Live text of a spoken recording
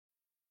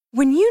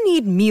When you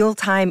need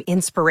mealtime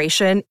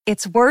inspiration,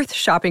 it's worth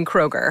shopping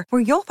Kroger,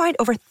 where you'll find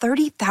over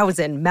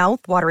 30,000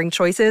 mouth-watering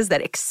choices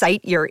that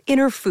excite your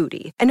inner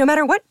foodie. And no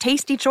matter what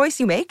tasty choice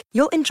you make,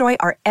 you'll enjoy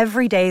our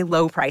everyday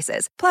low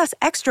prices, plus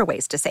extra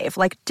ways to save,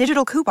 like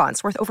digital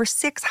coupons worth over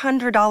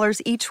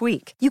 $600 each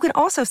week. You can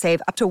also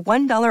save up to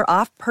 $1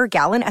 off per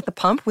gallon at the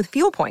pump with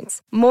fuel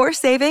points. More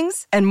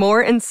savings and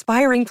more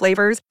inspiring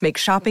flavors make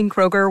shopping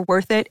Kroger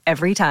worth it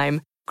every time.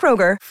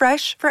 Kroger,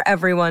 fresh for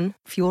everyone.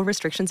 Fuel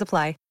restrictions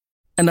apply.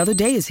 Another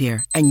day is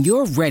here, and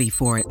you're ready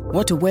for it.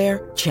 What to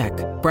wear? Check.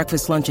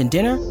 Breakfast, lunch, and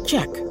dinner?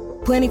 Check.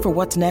 Planning for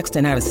what's next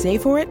and how to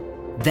save for it?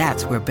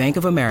 That's where Bank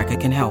of America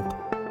can help.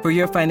 For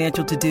your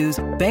financial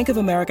to-dos, Bank of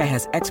America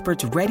has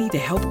experts ready to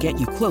help get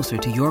you closer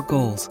to your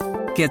goals.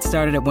 Get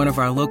started at one of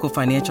our local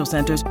financial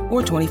centers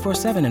or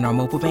 24/7 in our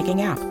mobile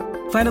banking app.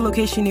 Find a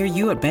location near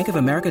you at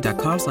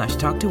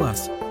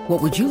bankofamerica.com/talktous.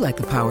 What would you like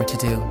the power to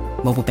do?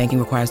 Mobile banking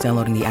requires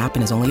downloading the app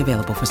and is only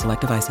available for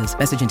select devices.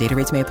 Message and data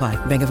rates may apply.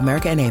 Bank of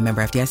America N.A.,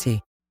 member FDIC.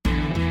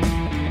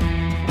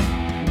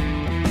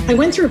 I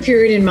went through a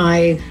period in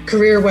my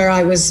career where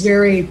I was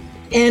very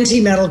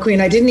anti-Metal Queen.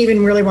 I didn't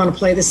even really want to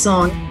play the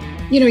song.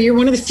 You know, you're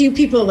one of the few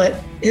people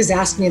that has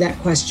asked me that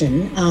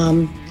question.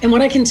 And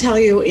what I can tell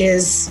you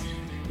is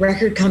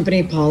record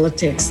company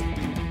politics.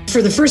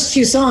 For the first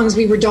few songs,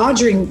 we were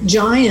dodging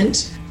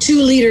giant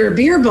 2-liter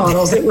beer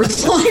bottles that were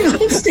flying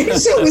on stage.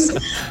 So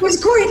it was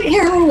quite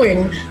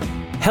harrowing.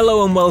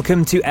 Hello and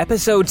welcome to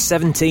episode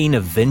 17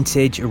 of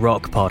Vintage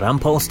Rock Pod. I'm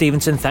Paul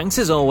Stevenson. Thanks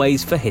as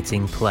always for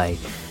hitting play.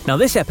 Now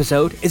this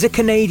episode is a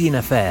Canadian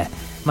affair.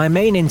 My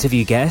main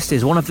interview guest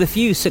is one of the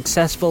few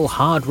successful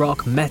hard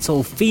rock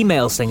metal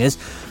female singers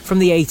from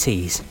the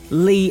 80s,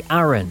 Lee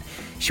Aaron.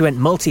 She went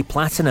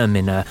multi-platinum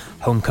in her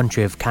home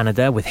country of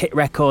Canada with hit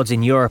records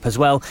in Europe as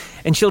well,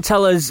 and she'll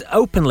tell us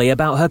openly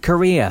about her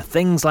career,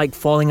 things like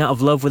falling out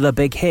of love with her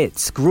big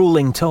hits,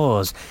 grueling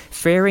tours,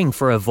 fearing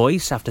for her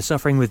voice after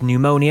suffering with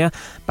pneumonia,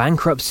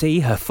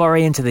 bankruptcy, her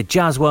foray into the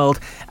jazz world,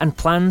 and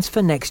plans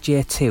for next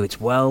year too. It's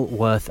well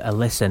worth a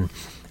listen.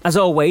 As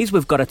always,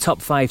 we've got a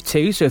top 5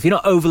 too, so if you're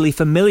not overly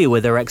familiar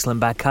with her excellent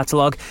back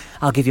catalogue,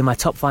 I'll give you my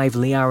top 5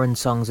 Lee Aaron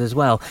songs as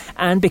well.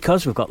 And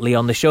because we've got Lee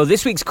on the show,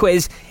 this week's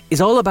quiz is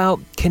all about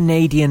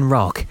Canadian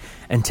rock.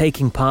 And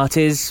taking part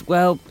is,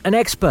 well, an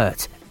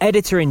expert,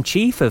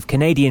 Editor-in-Chief of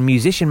Canadian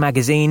Musician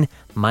magazine,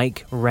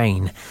 Mike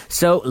Rain.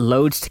 So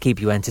loads to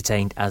keep you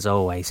entertained as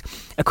always.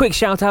 A quick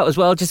shout out as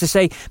well, just to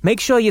say,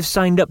 make sure you've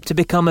signed up to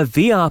become a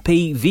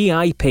VRP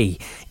VIP.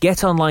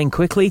 Get online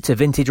quickly to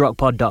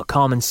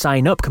vintagerockpod.com and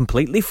sign up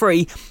completely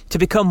free to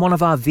become one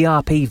of our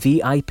VRP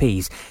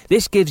VIPs.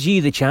 This gives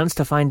you the chance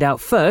to find out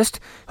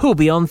first who'll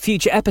be on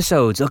future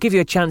episodes. It'll give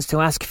you a chance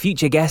to ask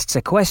future guests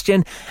a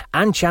question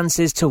and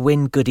chances to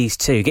win goodies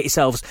too. Get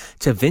yourselves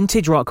to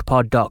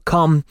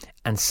vintagerockpod.com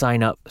and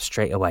sign up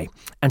straight away.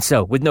 And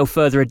so, with no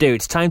further ado,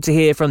 it's time to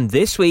hear from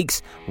this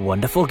week's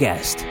wonderful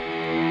guest.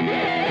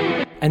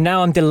 And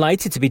now I'm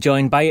delighted to be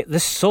joined by the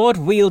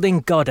sword-wielding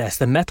goddess,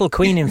 the metal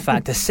queen, in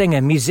fact, a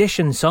singer,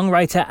 musician,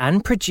 songwriter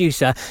and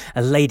producer,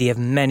 a lady of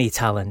many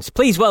talents.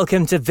 Please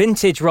welcome to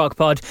Vintage Rock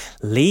Pod,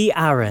 Lee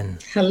Aaron.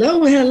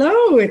 Hello,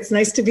 hello. It's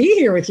nice to be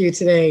here with you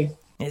today.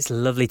 It's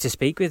lovely to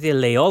speak with you,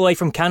 Lee, all the way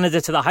from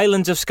Canada to the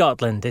Highlands of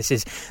Scotland. This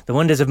is the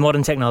wonders of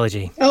modern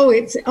technology.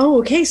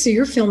 Okay. So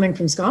you're filming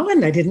from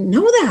Scotland. I didn't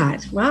know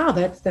that. Wow,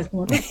 that's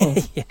wonderful.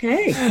 Yeah.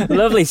 Okay.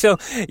 Lovely. So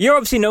you're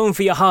obviously known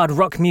for your hard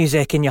rock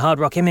music and your hard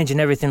rock image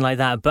and everything like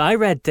that. But I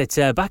read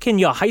that back in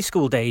your high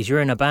school days, you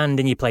were in a band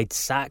and you played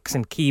sax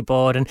and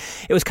keyboard, and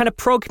it was kind of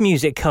prog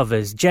music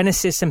covers,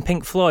 Genesis and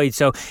Pink Floyd.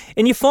 So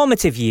in your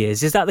formative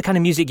years, is that the kind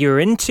of music you were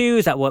into?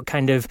 Is that what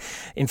kind of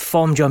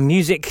informed your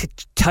music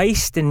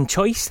taste and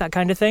choice? That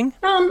kind of thing?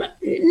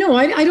 No,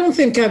 I don't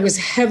think I was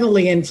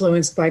heavily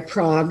influenced by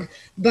prog,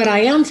 but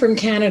I am from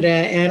Canada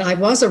and I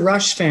was a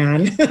Rush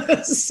fan.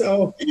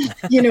 So,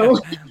 you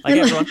know,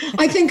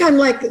 I think I'm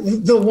like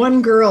the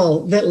one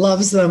girl that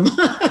loves them.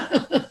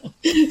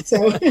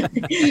 So,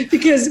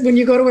 because when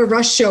you go to a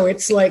Rush show,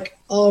 it's like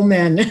all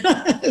men.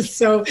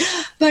 So,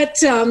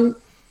 but,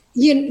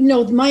 you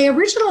know, my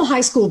original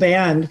high school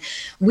band,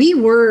 we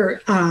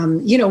were,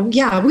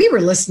 we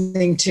were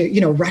listening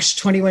to, Rush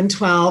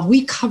 2112.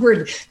 We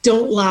covered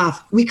Don't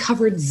Laugh. We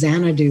covered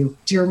Xanadu.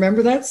 Do you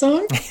remember that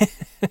song?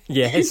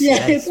 Yes.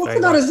 Yeah, yes,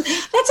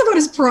 that's about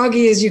as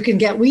proggy as you can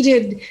get. We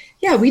did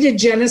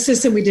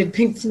Genesis and we did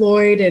Pink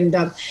Floyd. And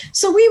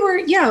so we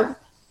were,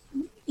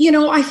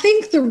 I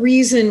think the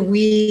reason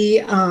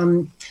we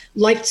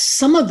liked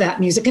some of that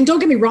music, and don't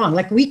get me wrong,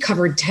 like we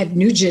covered Ted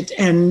Nugent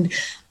and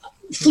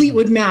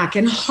Fleetwood Mac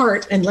and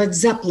Heart and Led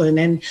Zeppelin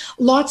and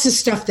lots of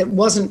stuff that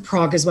wasn't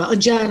prog as well,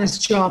 and Janis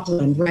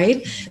Joplin,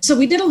 right? So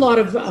we did a lot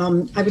of,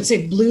 I would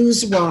say,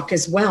 blues rock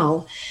as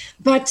well.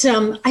 But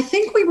I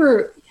think we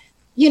were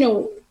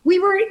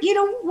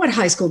what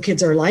high school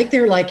kids are like.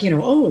 They're like,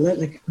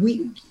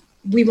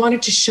 we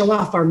wanted to show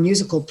off our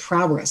musical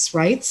prowess,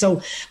 right?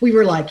 So we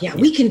were like, yeah,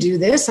 we can do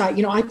this.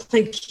 I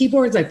played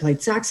keyboards, I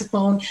played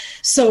saxophone.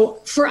 So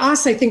for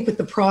us, I think with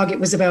the prog, it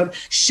was about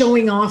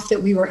showing off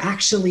that we were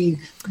actually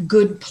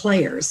good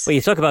players. Well,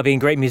 you talk about being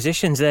great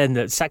musicians then,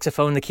 the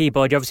saxophone, the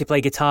keyboard, you obviously play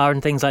guitar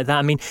and things like that.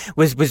 I mean,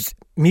 was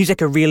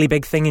music a really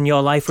big thing in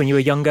your life when you were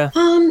younger?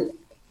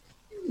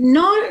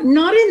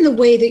 Not in the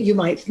way that you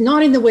might,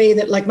 not in the way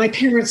that, like, my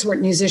parents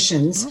weren't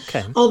musicians.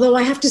 Okay. Although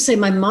I have to say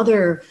my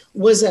mother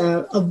was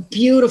a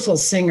beautiful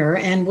singer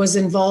and was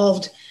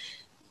involved.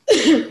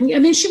 I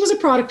mean, she was a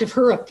product of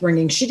her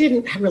upbringing. She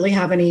didn't really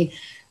have any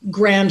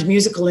grand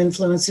musical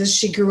influences.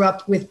 She grew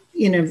up with,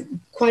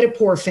 quite a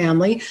poor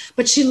family,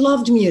 but she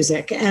loved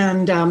music.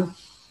 And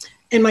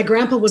my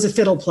grandpa was a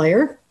fiddle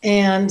player.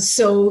 And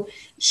so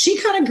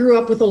she kind of grew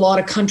up with a lot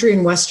of country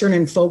and Western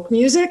and folk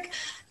music.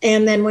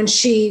 And then when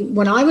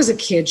I was a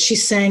kid, she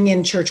sang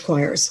in church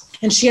choirs,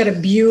 and she had a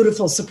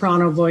beautiful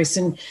soprano voice,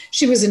 and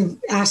she was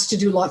asked to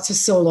do lots of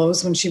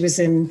solos when she was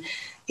in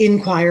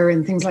choir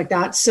and things like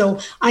that. So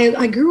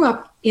I grew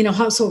up in a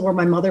household where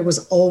my mother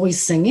was always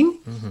singing.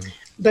 Mm-hmm.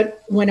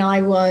 But when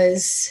I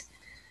was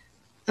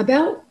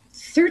about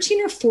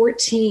 13 or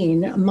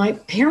 14, my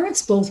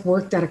parents both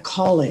worked at a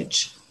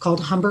college called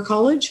Humber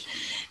College.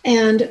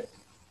 And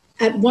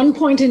at one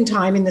point in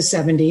time in the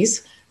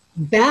 70s,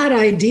 bad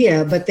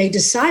idea, but they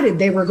decided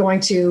they were going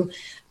to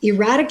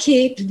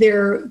eradicate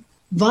their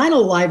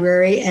vinyl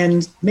library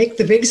and make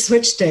the big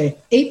switch to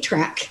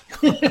 8-track.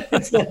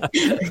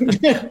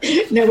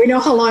 Now we know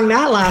how long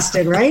that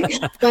lasted, right?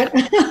 But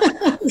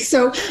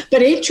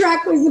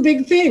 8-track was the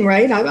big thing,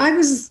 right?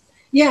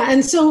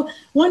 And so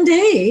one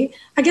day,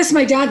 I guess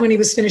my dad, when he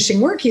was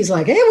finishing work, he's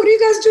like, "Hey, what are you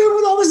guys doing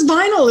with all this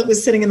vinyl?" It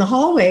was sitting in the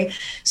hallway.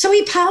 So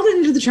he piled it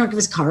into the trunk of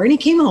his car, and he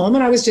came home,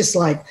 and I was just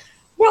like,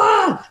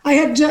 wow! I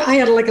had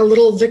like a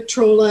little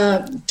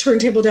Victrola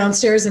turntable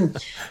downstairs, and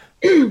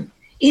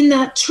in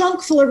that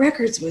trunk full of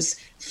records was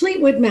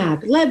Fleetwood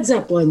Mac, Led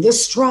Zeppelin, the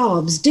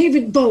Strawbs,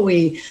 David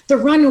Bowie, the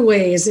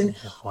Runaways, and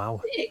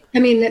wow! I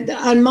mean,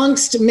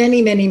 amongst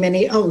many, many,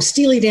 many. Oh,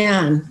 Steely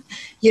Dan,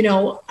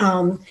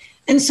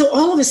 and so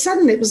all of a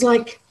sudden it was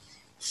like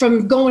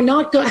from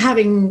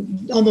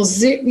having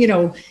almost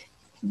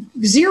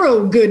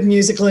zero good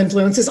musical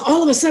influences,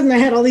 all of a sudden I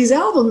had all these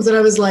albums, and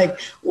I was like,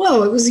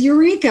 whoa, it was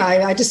eureka.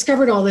 I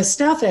discovered all this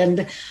stuff.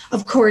 And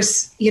of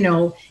course,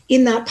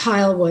 in that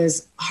pile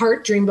was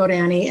Heart, Dreamboat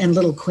Annie, and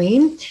Little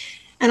Queen.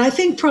 And I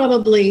think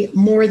probably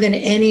more than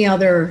any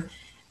other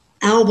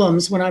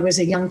albums when I was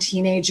a young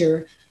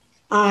teenager,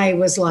 I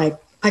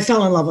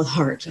fell in love with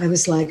Heart. I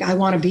was like, I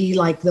want to be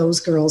like those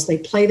girls. They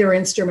play their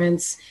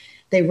instruments,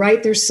 they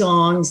write their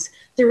songs,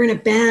 they're in a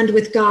band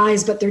with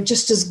guys, but they're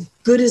just as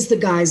good as the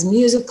guys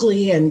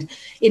musically and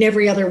in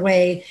every other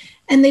way.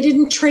 And they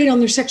didn't trade on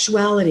their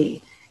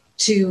sexuality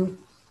to,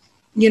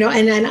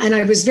 and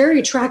I was very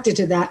attracted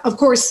to that. Of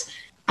course,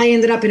 I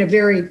ended up in a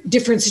very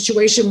different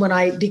situation when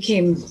I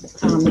became,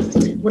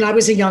 when I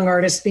was a young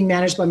artist being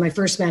managed by my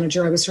first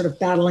manager. I was sort of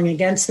battling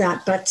against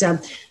that. But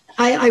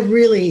I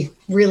really,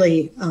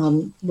 really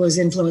was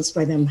influenced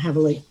by them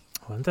heavily.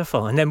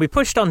 Wonderful. And then we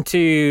pushed on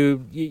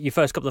to your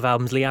first couple of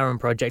albums, Lee Aaron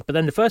Project, but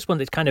then the first one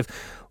that kind of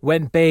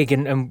went big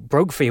and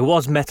broke for you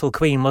was Metal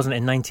Queen, wasn't it,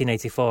 in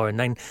 1984? And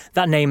then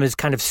that name has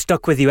kind of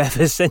stuck with you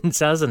ever since,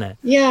 hasn't it?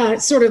 Yeah,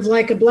 it's sort of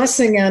like a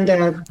blessing and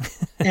a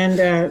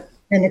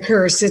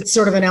curse. It's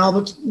sort of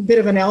bit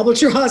of an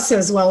albatross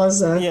as well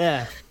as a...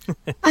 Yeah.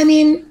 I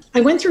mean, I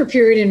went through a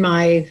period in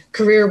my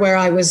career where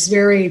I was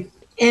very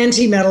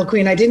anti-Metal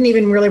Queen. I didn't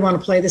even really want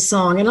to play the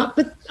song.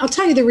 But I'll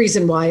tell you the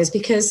reason why is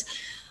because...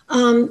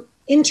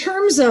 in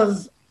terms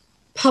of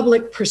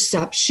public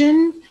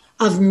perception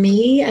of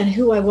me and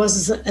who I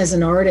was as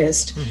an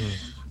artist,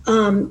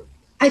 mm-hmm.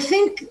 I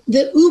think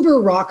the uber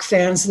rock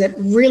fans that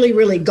really,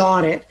 really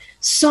got it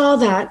saw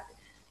that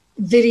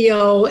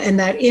video and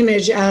that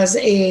image as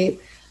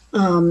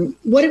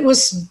what it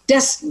was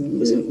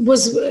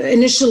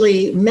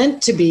initially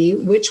meant to be,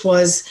 which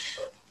was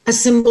a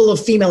symbol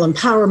of female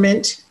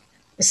empowerment,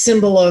 a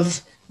symbol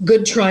of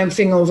good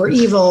triumphing over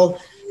evil.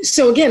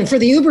 So again, for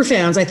the Uber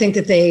fans, I think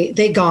that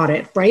they got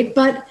it, right?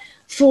 But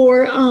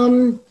for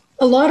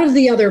a lot of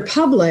the other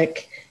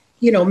public,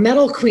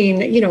 Metal Queen,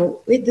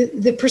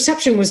 the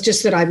perception was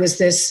just that I was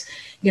this,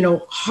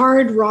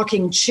 hard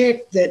rocking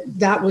chick,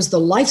 that was the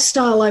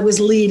lifestyle I was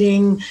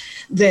leading,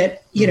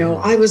 that,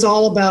 I was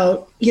all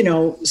about,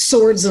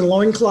 swords and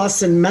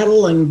loincloths and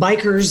metal and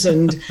bikers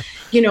and,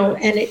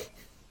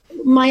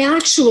 my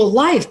actual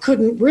life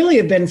couldn't really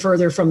have been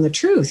further from the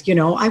truth.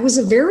 I was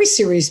a very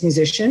serious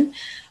musician.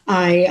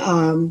 I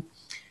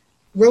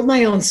wrote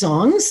my own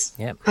songs.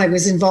 Yep. I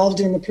was involved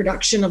in the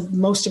production of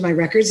most of my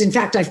records. In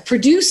fact, I've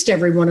produced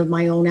every one of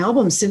my own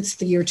albums since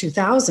the year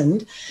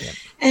 2000. Yep.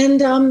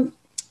 And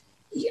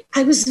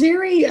I was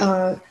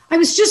I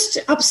was just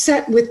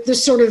upset with the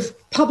sort of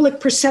public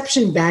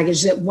perception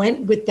baggage that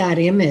went with that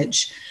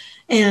image.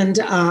 And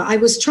I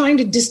was trying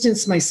to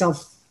distance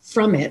myself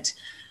from it.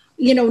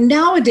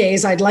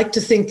 Nowadays, I'd like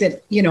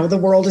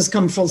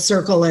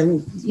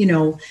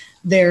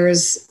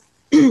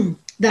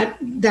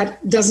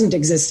that doesn't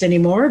exist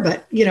anymore,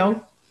 but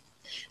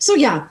so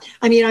yeah,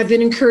 I mean, I've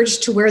been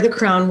encouraged to wear the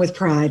crown with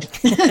pride.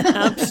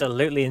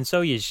 Absolutely, and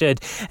so you should.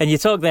 And you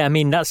talk there, I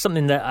mean, that's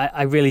something that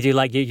I really do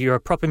like. You're a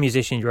proper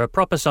musician, you're a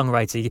proper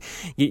songwriter,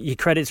 your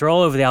credits are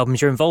all over the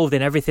albums, you're involved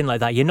in everything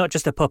like that. You're not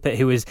just a puppet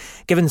who is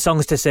given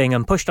songs to sing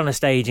and pushed on a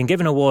stage and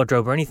given a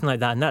wardrobe or anything like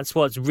that. And that's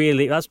what's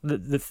really, that's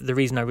the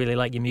reason I really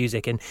like your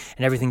music and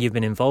everything you've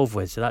been involved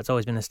with. So that's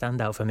always been a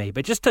standout for me.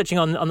 But just touching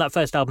on that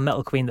first album,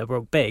 Metal Queen, that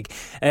broke big,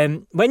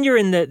 when you're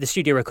in the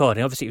studio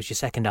recording, obviously it was your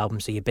second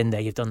album, so you've been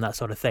there, you've done that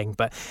sort of thing,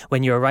 but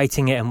when you were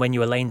writing it and when you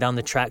were laying down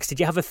the tracks, did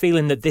you have a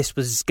feeling that this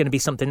was going to be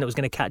something that was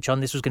going to catch on,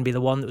 this was going to be the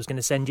one that was going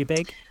to send you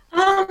big?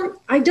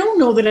 I don't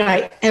know that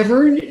I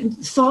ever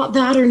thought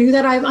that or knew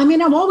that. I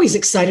mean, I'm always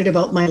excited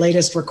about my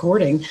latest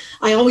recording.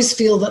 I always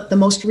feel that the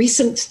most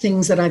recent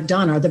things that I've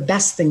done are the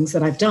best things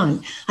that I've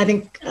done. I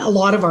think a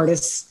lot of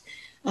artists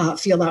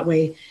feel that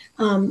way.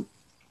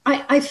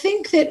 I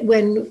think that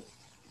when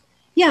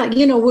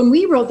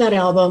we wrote that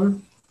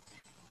album,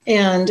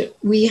 and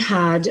we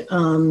had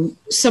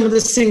some of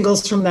the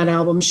singles from that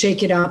album,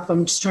 Shake It Up,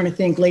 I'm just trying to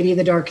think, Lady of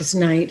the Darkest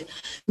Night,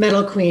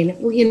 Metal Queen.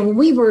 When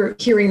we were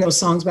hearing those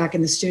songs back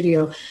in the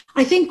studio,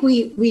 I think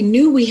we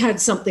knew we had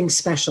something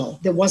special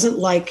that wasn't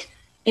like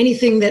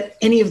anything that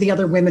any of the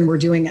other women were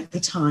doing at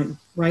the time,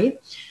 right?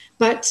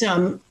 But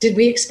did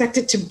we expect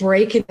it to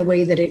break in the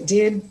way that it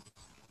did?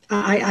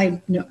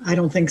 I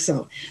don't think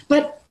so.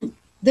 But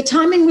the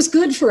timing was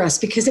good for us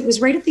because it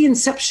was right at the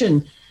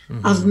inception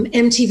of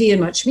MTV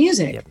and Much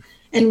Music. Yep.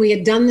 And we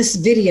had done this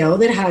video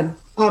that had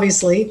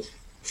obviously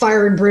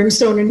fire and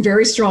brimstone and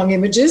very strong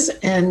images.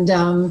 And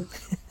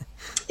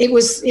it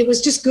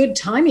was just good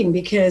timing,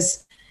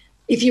 because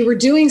if you were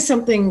doing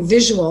something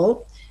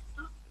visual,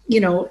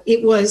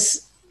 it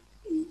was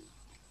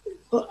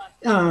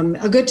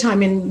a good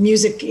time in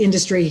music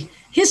industry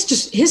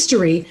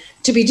history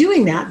to be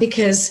doing that,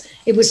 because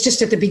it was just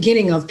at the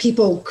beginning of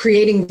people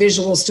creating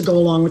visuals to go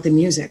along with the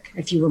music,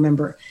 if you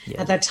remember,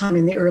 at that time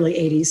in the early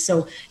 80s.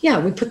 So yeah,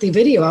 we put the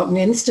video out and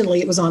instantly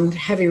it was on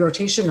heavy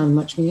rotation on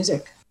Much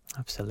Music.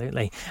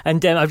 Absolutely.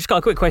 And I've just got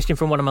a quick question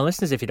from one of my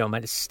listeners, if you don't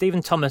mind. It's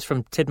Stephen Thomas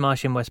from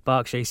Tidmarsh in West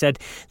Berkshire. He said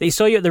that he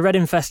saw you at the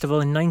Reading Festival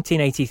in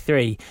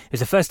 1983. It was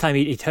the first time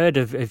he'd heard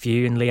of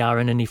you and Lee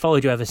Aaron, and he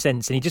followed you ever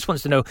since. And he just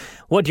wants to know,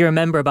 what do you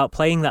remember about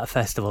playing that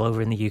festival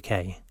over in the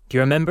UK? Do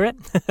you remember it?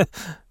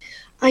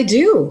 I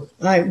do,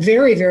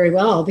 very, very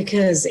well,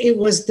 because it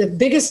was the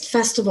biggest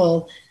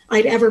festival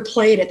I'd ever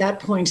played at that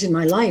point in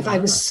my life. I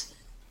was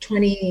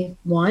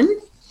 21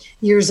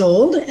 years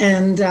old,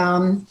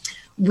 and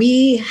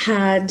we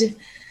had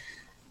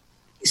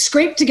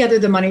scraped together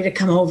the money to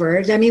come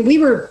over. I mean,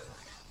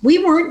 we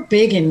weren't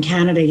big in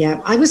Canada yet.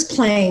 I was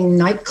playing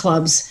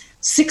nightclubs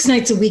 6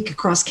 nights a week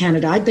across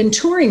Canada. I'd been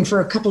touring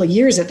for a couple of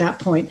years at that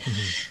point.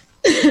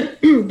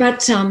 Mm-hmm.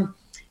 But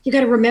you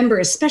got to remember,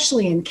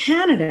 especially in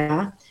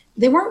Canada,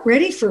 they weren't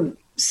ready for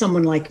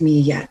someone like me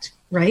yet,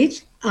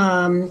 right?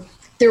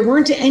 There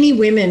weren't any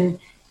women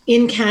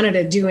in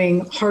Canada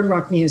doing hard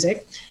rock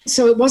music.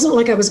 So it wasn't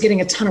like I was getting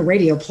a ton of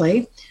radio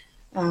play.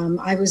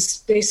 I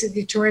was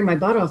basically touring my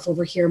butt off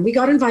over here. And we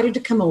got invited to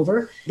come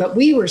over, but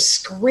we were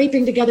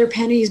scraping together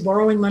pennies,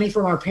 borrowing money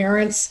from our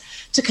parents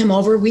to come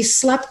over. We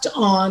slept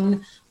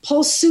on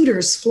Paul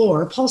Suter's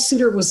floor. Paul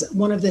Suter was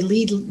one of the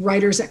lead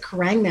writers at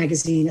Kerrang!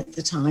 Magazine at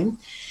the time.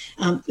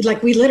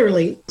 We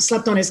literally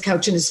slept on his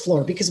couch and his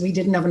floor because we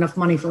didn't have enough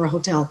money for a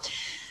hotel.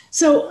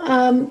 So,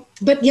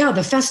 but yeah,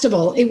 the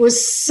festival, it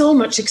was so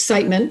much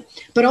excitement,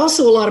 but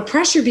also a lot of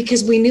pressure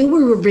because we knew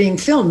we were being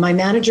filmed. My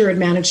manager had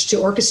managed to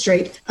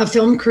orchestrate a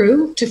film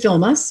crew to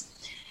film us.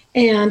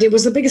 And it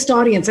was the biggest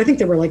audience. I think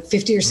there were like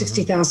 50 or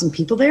 60,000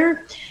 people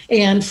there.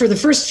 And for the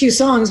first few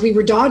songs, we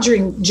were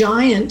dodging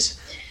giant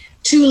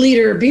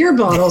 2-liter beer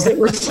bottles that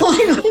were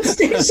flying on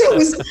stage. So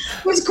it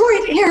was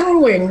quite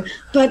harrowing,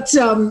 but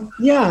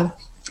yeah,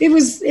 it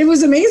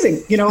was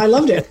amazing. I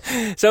loved it.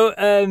 So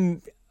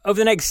over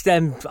the next,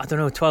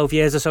 12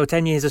 years or so,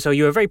 10 years or so,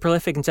 you were very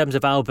prolific in terms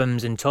of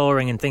albums and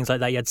touring and things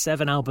like that. You had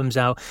 7 albums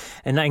out,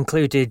 and that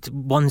included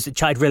ones that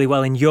charted really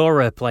well in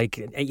Europe, like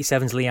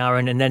 87's Lee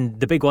Aaron, and then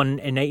the big one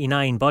in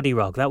 89, Body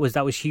Rock. That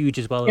was huge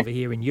as well over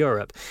here in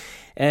Europe.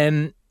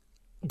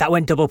 That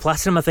went double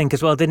platinum, I think,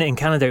 as well, didn't it, in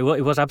Canada?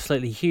 It was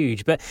absolutely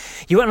huge. But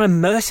you went on a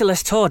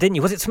merciless tour, didn't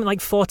you? Was it something like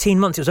 14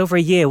 months? It was over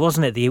a year,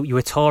 wasn't it? You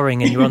were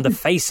touring and you were on the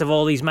face of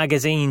all these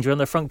magazines, you're on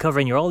the front cover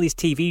and you're all these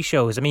TV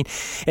shows. I mean,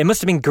 it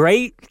must have been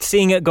great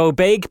seeing it go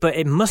big, but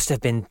it must have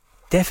been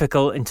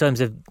difficult in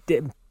terms of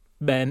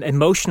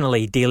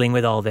emotionally dealing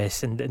with all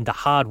this and the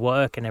hard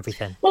work and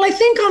everything. Well, I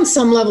think on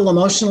some level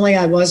emotionally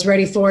I was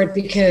ready for it,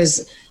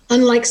 because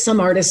unlike some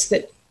artists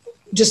that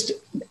just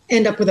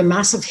end up with a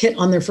massive hit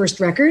on their first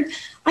record,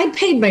 I'd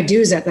paid my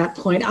dues at that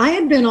point. I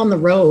had been on the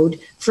road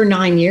for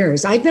 9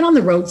 years. I'd been on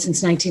the road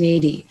since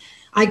 1980.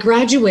 I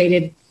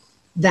graduated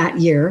that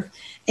year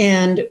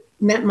and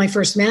met my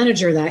first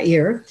manager that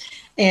year,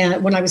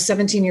 and when I was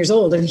 17 years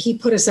old, and he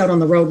put us out on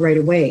the road right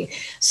away.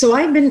 So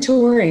I'd been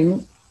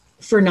touring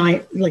for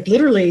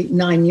literally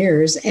 9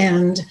 years,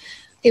 and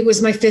it was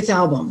my 5th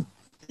album.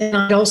 And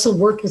I'd also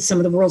worked with some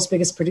of the world's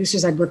biggest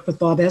producers. I'd worked with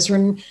Bob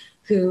Ezrin,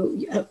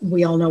 who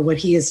we all know what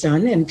he has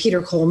done, and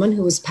Peter Coleman,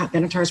 who was Pat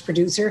Benatar's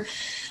producer.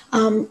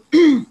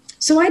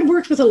 So I'd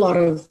worked with a lot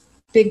of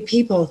big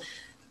people.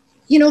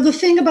 You know, the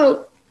thing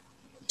about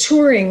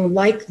touring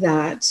like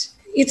that,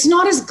 it's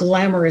not as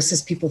glamorous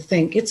as people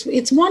think.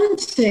 It's one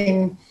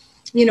thing,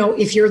 you know,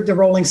 if you're the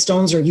Rolling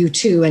Stones or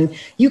U2 and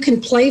you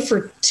can play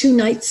for 2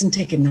 nights and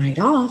take a night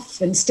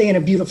off and stay in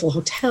a beautiful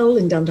hotel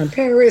in downtown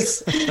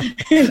Paris,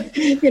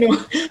 you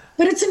know,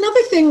 but it's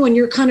another thing when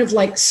you're kind of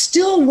like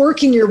still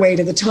working your way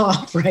to the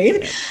top,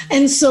 right?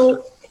 And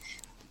so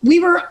we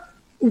were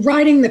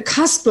riding the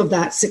cusp of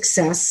that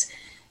success.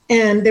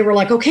 And they were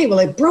like, okay, well,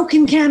 it broke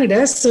in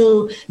Canada,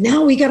 so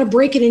now we got to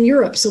break it in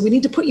Europe. So we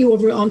need to put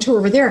you on tour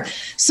over there.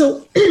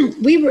 So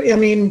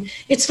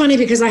it's funny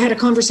because I had a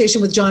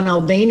conversation with John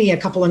Albany a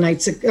couple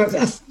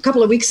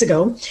of weeks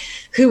ago,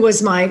 who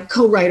was my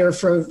co-writer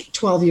for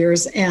 12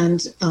 years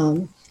and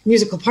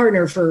musical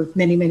partner for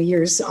many, many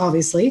years,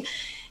 obviously.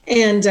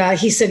 And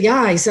he said,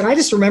 I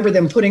just remember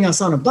them putting us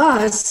on a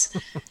bus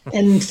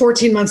and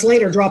 14 months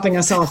later dropping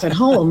us off at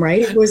home,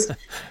 right? It was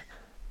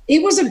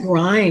a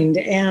grind.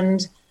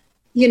 And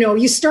you know,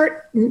 you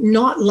start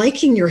not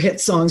liking your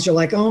hit songs. You're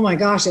like, oh my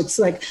gosh, it's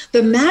like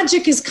the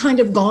magic is kind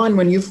of gone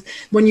when you've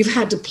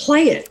had to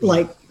play it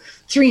like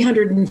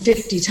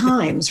 350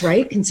 times,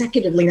 right?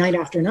 Consecutively, night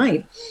after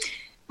night.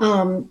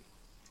 But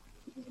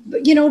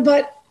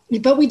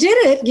we did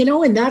it, you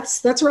know, and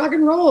that's rock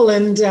and roll.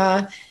 And,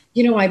 I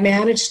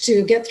managed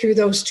to get through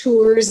those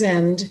tours.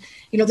 And,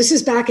 you know, this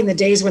is back in the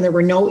days when there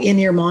were no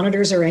in-ear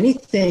monitors or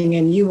anything.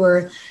 And you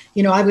were,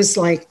 you know, I was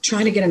like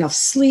trying to get enough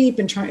sleep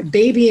and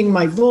babying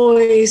my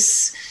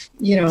voice.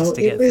 You know,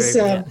 it's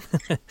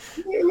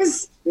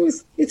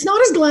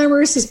not as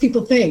glamorous as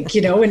people think,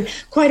 you know, and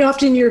quite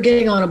often you're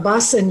getting on a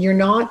bus and you're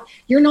not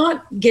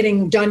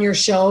getting done your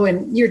show,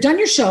 and you're done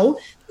your show.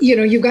 You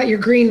know, you've got your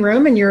green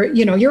room and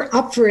you're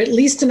up for at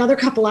least another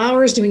couple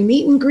hours doing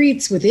meet and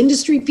greets with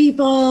industry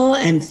people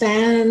and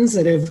fans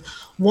that have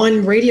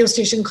won radio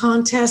station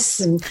contests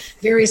and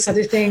various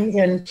other things.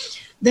 And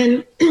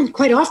then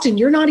quite often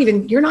you're not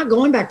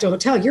going back to a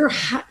hotel. You're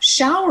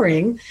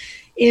showering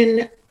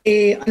in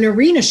an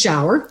arena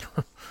shower,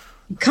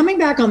 coming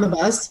back on the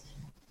bus.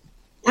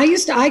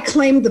 I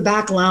claimed the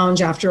back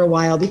lounge after a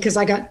while because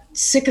I got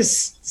sick of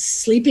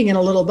sleeping in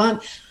a little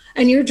bunk.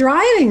 And you're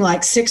driving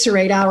like 6 or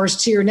 8 hours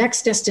to your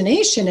next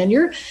destination, and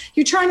you're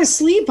trying to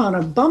sleep on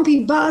a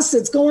bumpy bus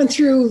that's going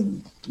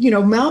through, you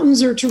know,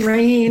 mountains or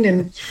terrain.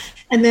 And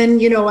then,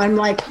 you know,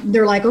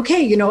 they're like,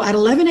 okay, you know, at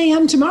 11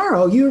 a.m.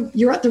 tomorrow,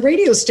 you're at the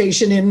radio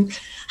station in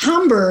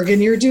Hamburg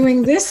and you're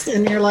doing this.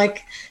 And you're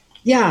like,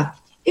 yeah,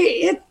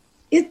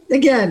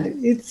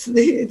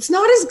 it's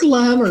not as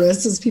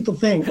glamorous as people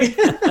think.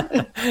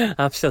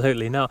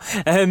 Absolutely not.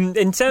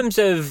 In terms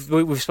of,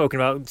 we've spoken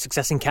about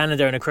success in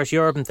Canada and across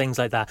Europe and things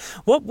like that.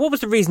 What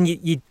was the reason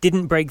you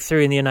didn't break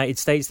through in the United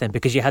States then?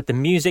 Because you had the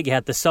music, you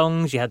had the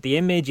songs, you had the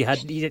image, you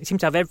seem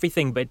to have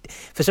everything, but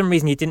for some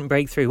reason you didn't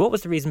break through. What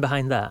was the reason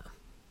behind that?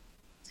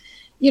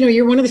 You know,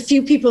 you're one of the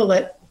few people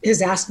that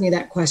has asked me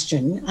that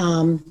question.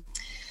 And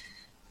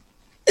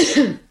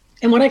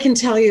what I can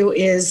tell you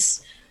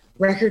is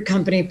record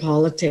company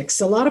politics.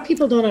 A lot of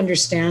people don't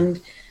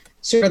understand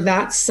sort of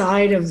that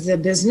side of the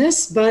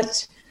business,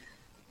 but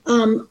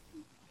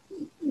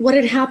what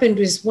had happened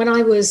was when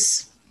I'm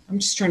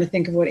just trying to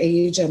think of what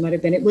age I might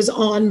have been. It was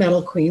on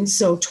Metal Queens,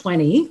 so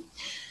 20.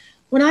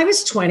 When I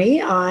was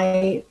 20,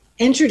 I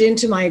entered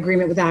into my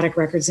agreement with Attic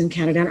Records in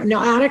Canada.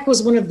 Now, Attic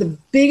was the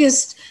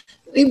biggest,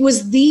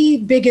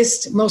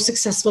 most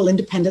successful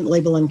independent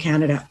label in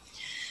Canada.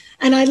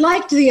 And I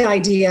liked the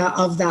idea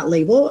of that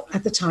label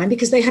at the time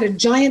because they had a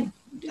giant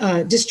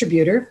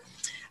distributor.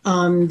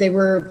 They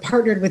were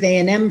partnered with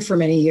A&M for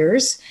many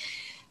years.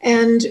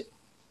 And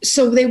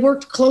so they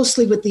worked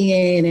closely with the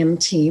A&M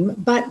team,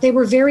 but they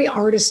were very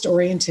artist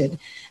oriented.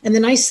 And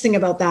the nice thing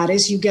about that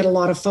is you get a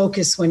lot of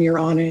focus when you're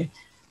on a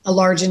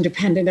large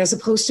independent, as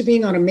opposed to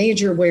being on a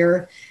major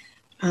where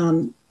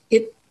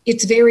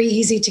it's very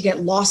easy to get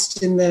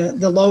lost in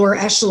the lower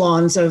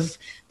echelons of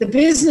the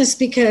business,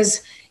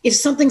 because if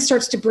something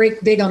starts to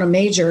break big on a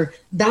major,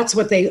 that's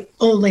what they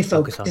only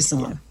focus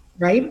on,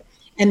 right?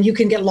 And you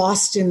can get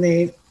lost in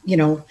the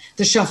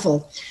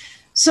shuffle.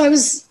 So I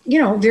was,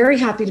 very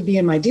happy to be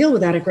in my deal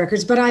with Attic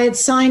Records, but I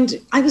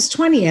was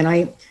 20 and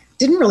I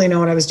didn't really know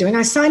what I was doing.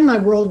 I signed my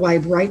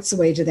worldwide rights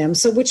away to them.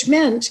 So which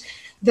meant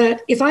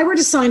that if I were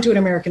to sign to an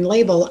American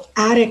label,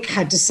 Attic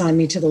had to sign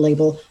me to the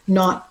label,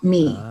 not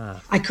me.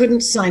 I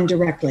couldn't sign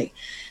directly.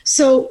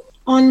 So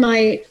on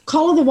my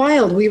Call of the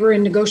Wild, we were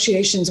in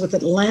negotiations with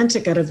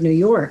Atlantic out of New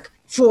York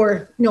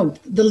for,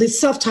 the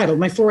self-titled,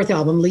 my 4th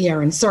album, Lee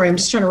Aaron. Sorry, I'm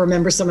just trying to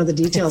remember some of the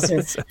details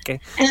here. Okay.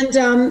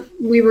 And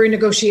we were in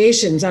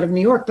negotiations out of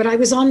New York, but I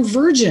was on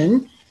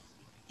Virgin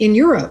in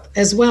Europe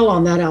as well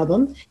on that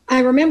album. I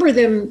remember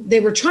they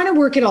were trying to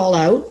work it all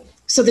out.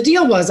 So the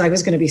deal was I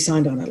was going to be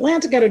signed on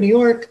Atlantic out of New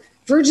York,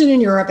 Virgin in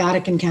Europe,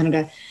 Attic in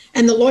Canada.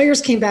 And the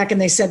lawyers came back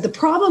and they said, the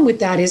problem with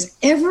that is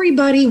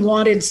everybody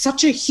wanted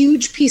such a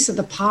huge piece of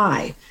the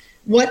pie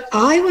What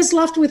I was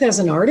left with as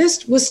an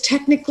artist was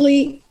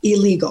technically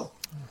illegal.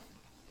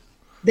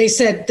 They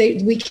said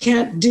we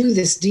can't do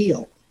this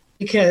deal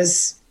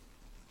because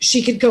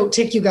she could go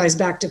take you guys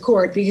back to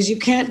court because you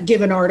can't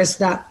give an artist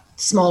that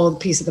small of a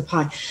piece of the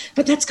pie.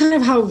 But that's kind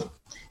of how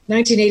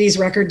 1980s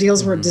record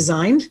deals were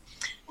designed.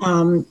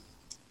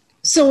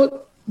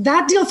 So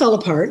that deal fell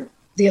apart,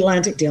 the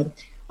Atlantic deal.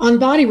 On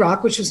Body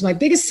Rock, which was my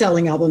biggest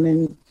selling album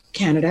in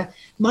Canada,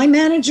 my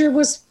manager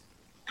was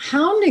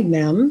hounding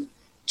them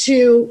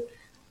to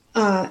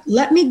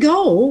let me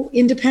go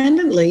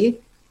independently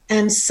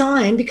and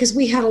sign, because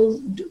we had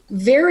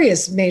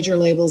various major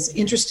labels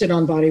interested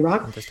on Body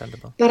Rock.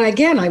 Understandable. But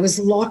again, I was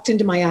locked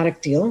into my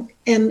Attic deal,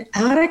 and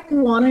Attic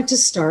wanted to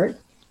start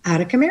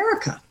Attic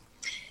America.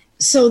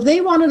 So they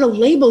wanted a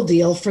label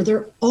deal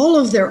for all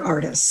of their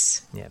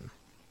artists. Yeah.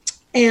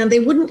 And they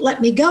wouldn't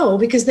let me go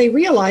because they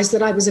realized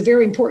that I was a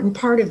very important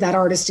part of that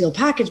artist deal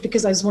package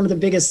because I was one of the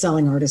biggest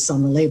selling artists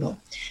on the label.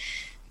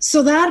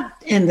 So that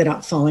ended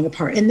up falling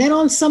apart. And then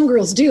on Some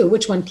Girls Do,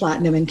 which went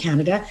platinum in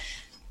Canada,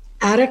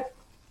 Attic,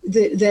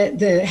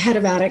 the head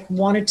of Attic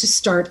wanted to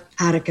start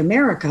Attic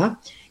America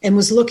and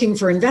was looking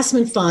for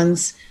investment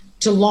funds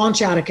to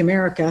launch Attic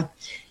America.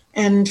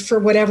 And for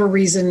whatever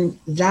reason,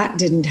 that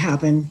didn't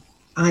happen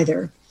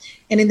either.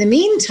 And in the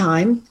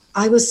meantime,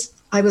 I was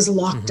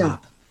locked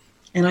up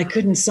and I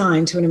couldn't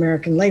sign to an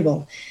American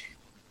label.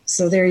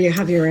 So there you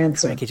have your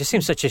answer. It just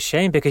seems such a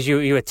shame because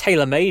you were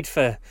tailor-made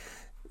for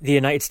the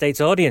United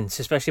States audience,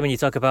 especially when you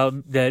talk about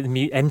the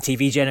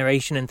MTV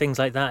generation and things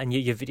like that. And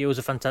your videos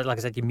are fantastic. Like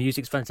I said, your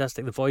music's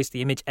fantastic. The voice,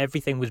 the image,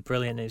 everything was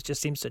brilliant. It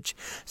just seems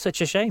such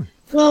a shame.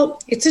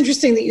 Well, it's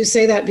interesting that you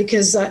say that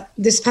because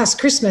this past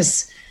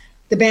Christmas,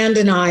 the band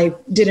and I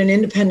did an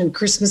independent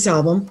Christmas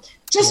album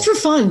just for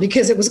fun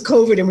because it was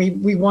COVID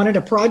and we wanted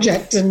a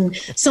project and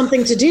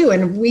something to do.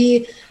 And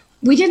we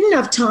didn't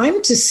have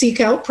time to seek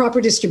out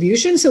proper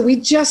distribution. So we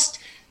just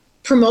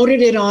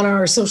promoted it on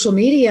our social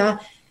media,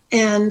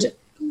 and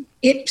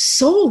it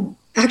sold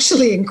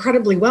actually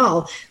incredibly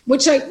well,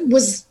 which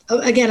was,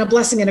 again, a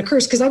blessing and a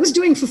curse because I was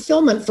doing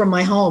fulfillment from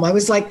my home. I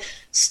was like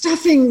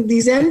stuffing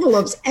these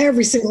envelopes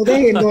every single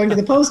day and going to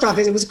the post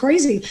office. It was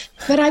crazy.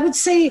 But I would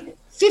say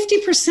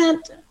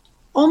 50%,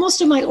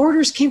 almost of my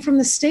orders came from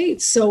the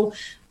States. So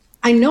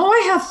I know I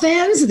have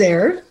fans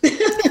there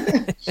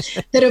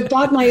that have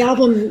bought my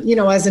album,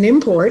 as an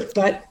import,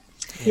 but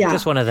yeah.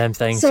 Just one of them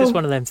things.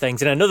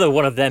 And another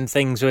one of them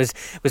things was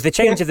the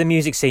change of the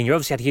music scene. You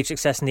obviously had huge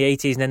success in the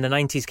 80s, and then the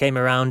 90s came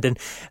around, and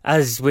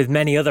as with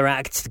many other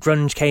acts,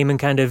 grunge came and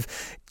kind of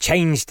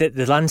changed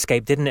the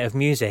landscape, didn't it, of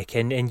music?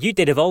 And you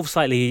did evolve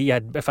slightly. You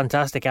had a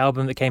fantastic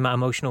album that came out,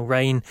 Emotional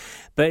Rain,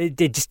 but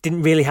it just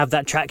didn't really have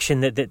that traction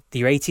that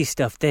your 80s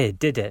stuff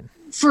did it?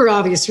 For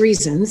obvious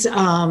reasons.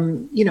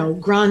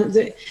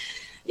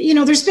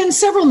 There's been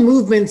several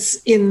movements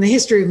in the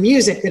history of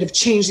music that have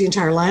changed the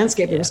entire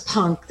landscape. There was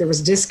punk, there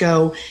was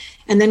disco,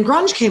 and then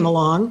grunge came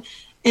along.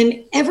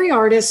 And every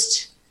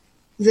artist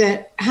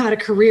that had a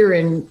career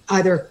in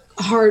either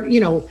hard,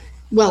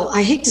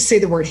 I hate to say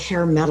the word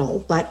hair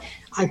metal, but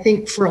I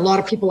think for a lot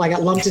of people, I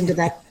got lumped into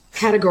that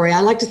category. I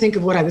like to think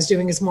of what I was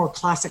doing as more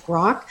classic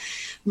rock,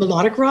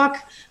 melodic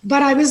rock,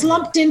 but I was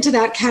lumped into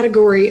that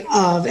category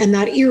and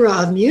that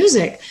era of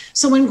music.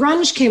 So when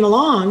grunge came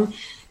along,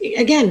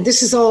 again,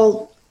 this is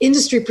all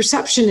industry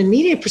perception and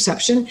media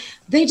perception.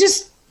 It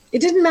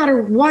didn't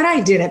matter what I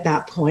did at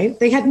that point.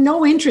 They had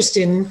no interest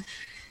in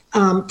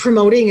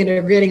promoting it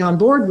or getting on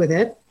board with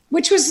it,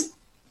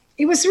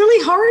 it was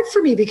really hard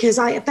for me because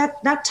at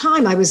that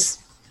time I was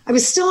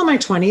still in my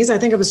 20s. I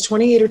think I was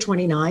 28 or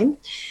 29.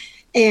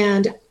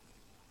 And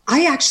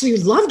I actually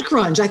loved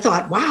grunge. I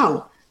thought,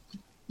 wow,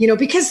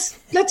 because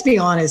let's be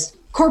honest,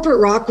 corporate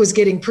rock was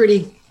getting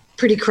pretty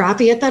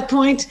crappy at that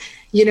point.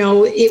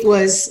 It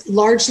was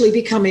largely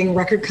becoming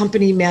record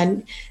company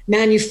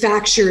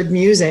manufactured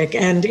music,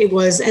 and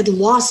had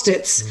lost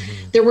its,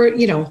 there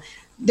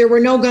were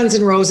no Guns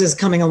N' Roses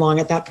coming along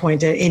at that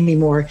point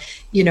anymore,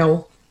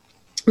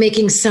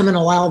 making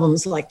seminal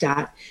albums like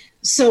that.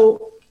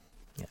 So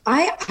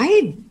I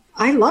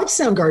loved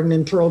Soundgarden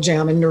and Pearl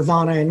Jam and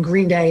Nirvana and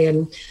Green Day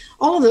and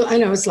all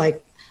of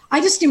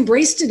I just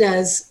embraced it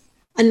as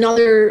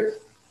another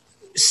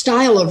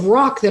style of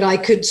rock that I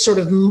could sort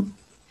of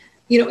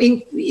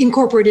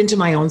incorporate into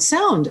my own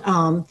sound.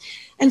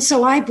 And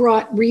so I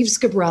brought Reeves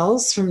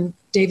Gabrels from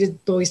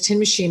David Bowie's Tin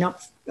Machine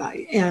up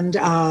and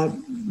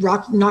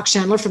Knox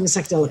Chandler from the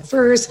Psychedelic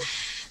Furs,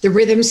 the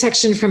rhythm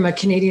section from a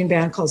Canadian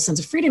band called Sons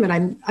of Freedom.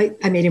 And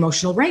I made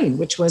Emotional Rain,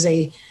 which was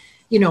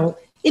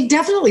it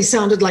definitely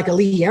sounded like a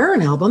Lee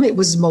Aaron album. It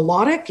was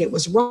melodic, it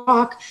was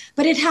rock,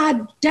 but it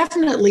had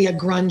definitely a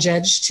grunge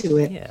edge to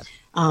it. Yeah.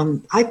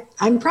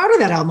 I'm proud of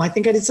that album. I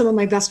think I did some of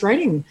my best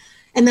writing.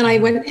 And then I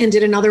went and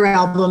did another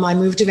album. I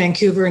moved to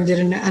Vancouver and did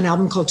an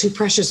album called Too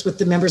Precious with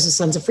the members of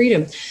Sons of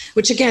Freedom,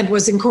 which again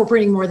was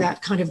incorporating more of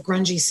that kind of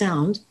grungy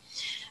sound.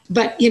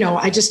 But,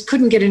 I just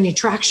couldn't get any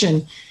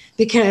traction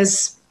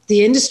because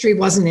the industry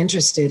wasn't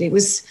interested.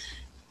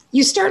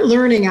 You start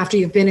learning after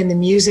you've been in the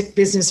music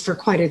business for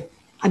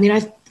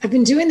I've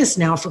been doing this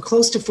now for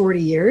close to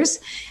 40 years,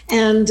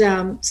 and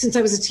since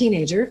I was a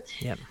teenager.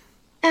 Yep.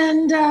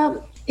 And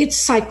it's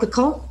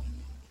cyclical.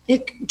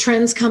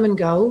 Trends come and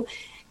go.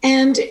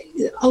 And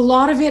a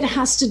lot of it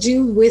has to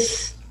do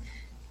with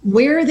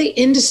where the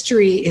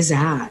industry is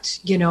at,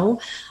 you know.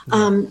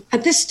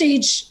 At this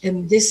stage,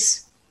 in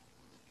this,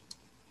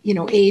 you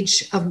know,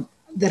 age of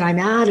that I'm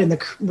at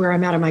and where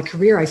I'm at in my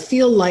career, I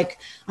feel like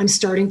I'm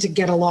starting to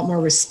get a lot more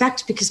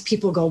respect because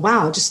people go,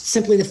 wow, just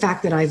simply the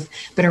fact that I've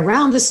been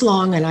around this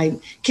long and I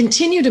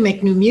continue to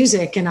make new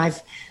music and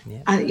I've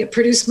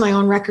produced my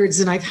own records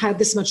and I've had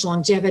this much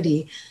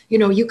longevity, you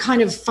know, you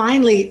kind of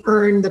finally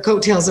earn the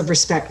coattails of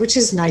respect, which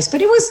is nice.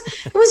 But it was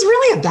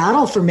really a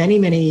battle for many,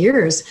 many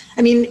years.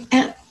 I mean,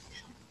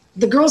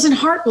 the girls in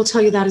Heart will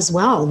tell you that as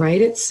well,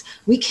 right?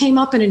 We came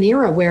up in an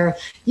era where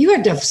you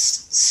had to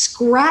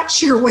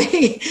scratch your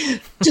way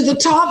to the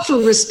top for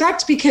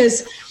respect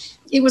because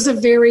it was a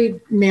very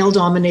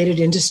male-dominated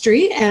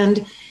industry.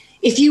 And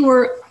if you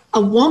were a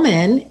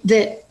woman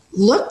that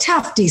looked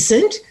half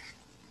decent,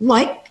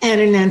 like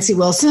Anna and Nancy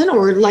Wilson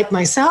or like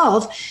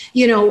myself,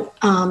 you know,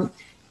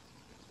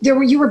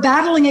 you were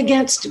battling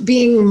against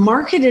being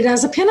marketed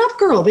as a pinup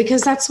girl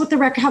because that's what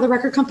how the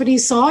record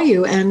companies saw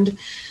you. And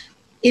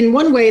in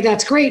one way,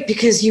 that's great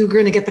because you're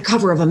going to get the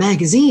cover of a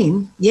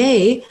magazine.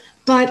 Yay.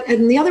 But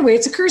in the other way,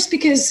 it's a curse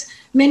because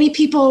many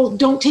people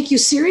don't take you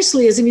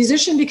seriously as a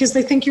musician because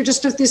they think you're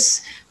just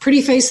this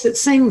pretty face that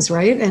sings,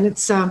 right? And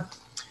it's,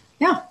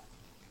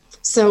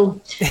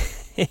 So...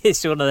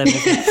 It's one of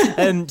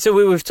them. So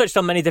we've touched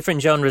on many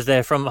different genres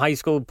there, from high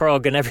school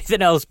prog and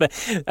everything else. But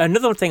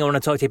another thing I want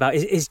to talk to you about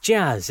is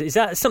jazz. Is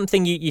that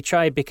something you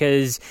tried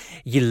because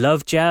you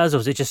love jazz, or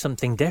was it just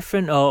something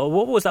different? Or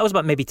what was that? Was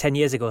about maybe 10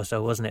 years ago or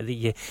so, wasn't it?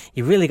 That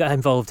you really got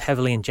involved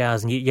heavily in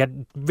jazz, and you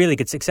had really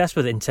good success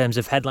with it in terms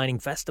of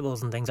headlining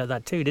festivals and things like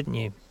that too, didn't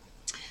you?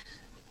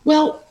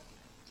 Well,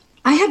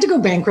 I had to go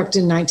bankrupt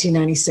in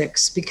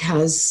 1996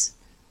 because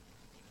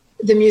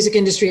the music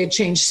industry had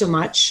changed so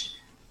much.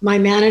 My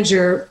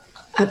manager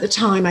at the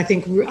time, I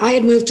think I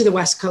had moved to the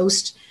West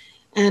Coast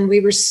and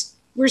we're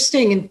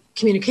staying in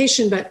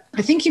communication, but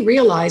I think he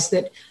realized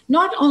that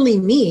not only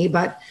me,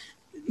 but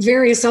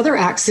various other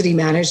acts that he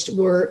managed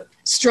were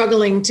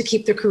struggling to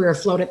keep their career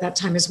afloat at that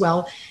time as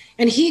well.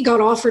 And he got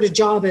offered a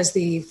job as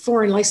the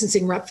foreign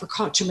licensing rep for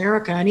Koch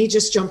America. And he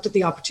just jumped at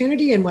the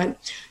opportunity and went,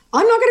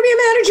 I'm not going to be a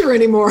manager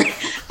anymore.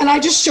 And I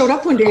just showed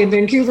up one day in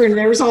Vancouver and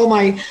there was all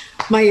my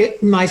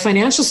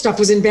financial stuff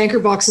was in banker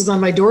boxes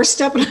on my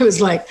doorstep. And I was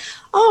like,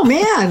 oh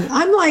man,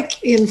 I'm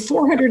like in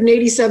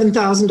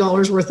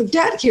 $487,000 worth of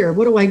debt here.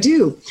 What do I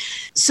do?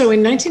 So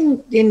in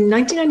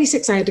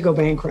 1996, I had to go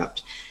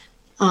bankrupt.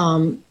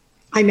 I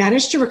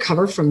managed to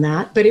recover from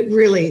that, but it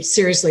really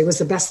seriously was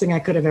the best thing I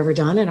could have ever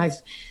done. And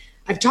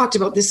I've talked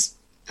about this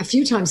a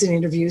few times in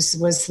interviews,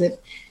 was that,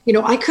 you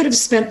know, I could have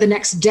spent the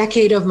next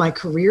decade of my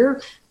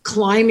career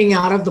climbing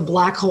out of the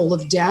black hole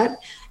of debt.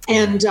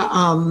 And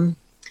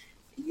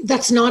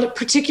that's not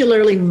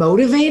particularly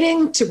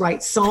motivating to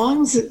write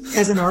songs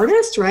as an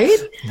artist, right?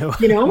 No,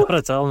 you know? Not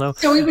at all, no.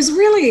 So it was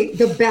really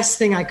the best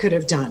thing I could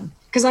have done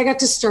because I got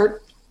to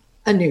start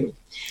anew.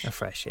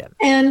 Afresh, yeah.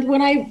 And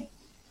when I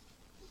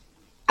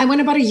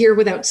went about a year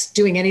without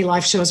doing any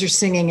live shows or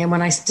singing. And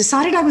when I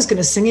decided I was going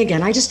to sing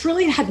again, I just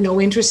really had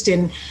no interest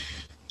in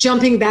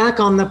jumping back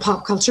on the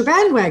pop culture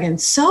bandwagon.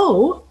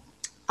 So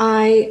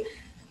I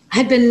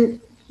had been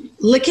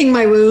licking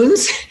my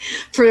wounds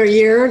for a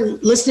year,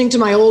 listening to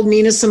my old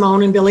Nina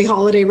Simone and Billie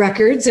Holiday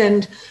records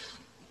and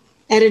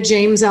Etta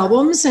James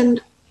albums. And,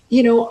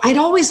 you know, I'd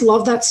always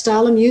loved that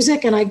style of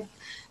music. And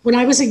when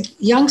I was a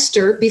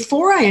youngster,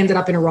 before I ended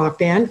up in a rock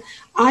band,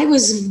 I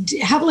was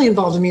heavily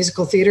involved in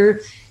musical theater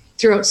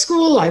throughout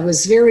school. I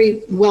was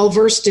very well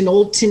versed in the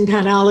old Tin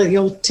Pan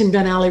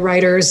Alley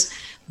writers,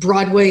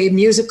 Broadway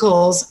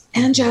musicals,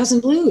 and jazz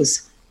and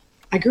blues.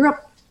 I grew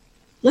up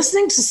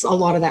listening to a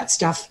lot of that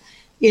stuff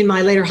in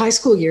my later high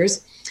school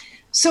years.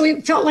 So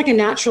it felt like a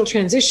natural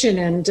transition.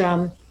 And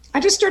I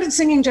just started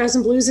singing jazz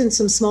and blues in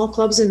some small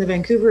clubs in the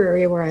Vancouver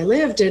area where I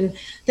lived. And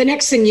the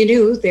next thing you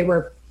knew,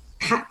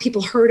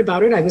 people heard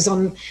about it. I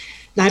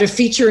had a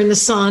feature in the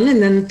Sun,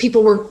 and then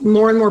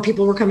more and more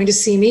people were coming to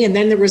see me. And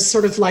then there was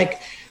sort of like,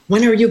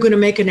 when are you going to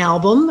make an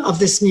album of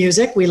this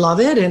music? We love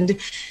it. And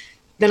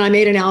then I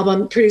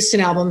produced an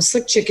album,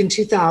 Slick Chick, in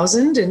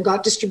 2000 and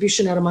got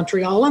distribution out of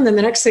Montreal. And then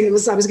the next thing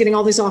was I was getting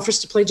all these offers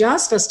to play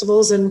jazz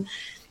festivals. And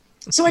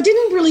so I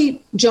didn't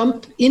really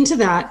jump into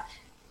that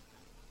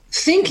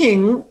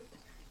thinking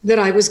that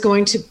I was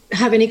going to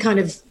have any kind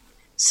of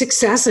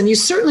success. And you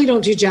certainly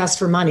don't do jazz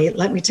for money,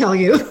 let me tell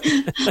you.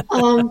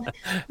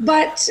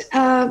 But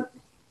I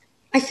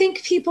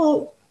think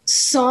people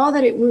saw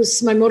that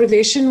my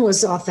motivation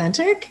was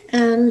authentic.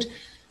 And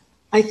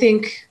I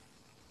think,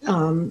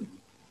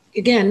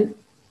 again,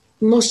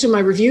 most of my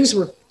reviews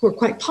were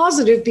quite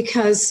positive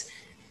because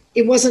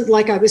it wasn't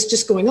like I was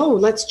just going, oh,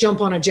 let's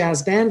jump on a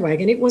jazz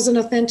bandwagon. It was an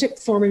authentic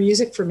form of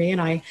music for me.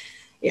 And I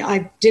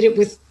did it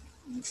with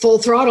full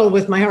throttle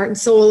with my heart and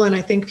soul. And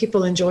I think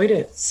people enjoyed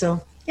it.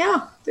 So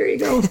yeah, there you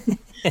go.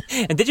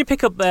 And did you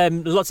pick up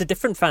lots of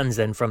different fans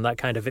then from that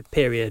kind of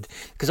period?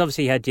 Because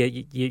obviously you had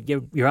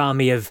your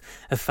army of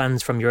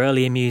fans from your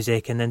earlier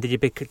music, and then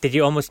did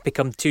you almost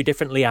become two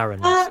different Lee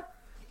Aarons?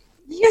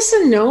 Yes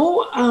and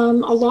no.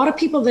 A lot of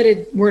people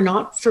that were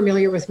not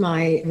familiar with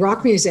my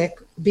rock music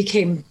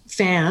became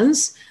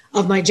fans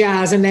of my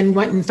jazz and then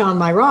went and found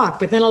my rock.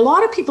 But then a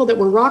lot of people that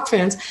were rock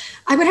fans,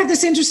 I would have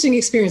this interesting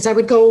experience. I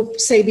would go,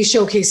 say, be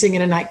showcasing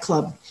in a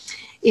nightclub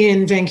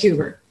in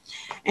Vancouver.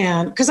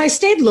 And because I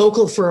stayed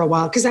local for a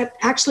while, because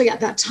actually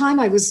at that time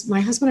my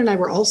husband and I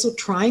were also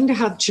trying to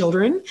have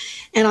children,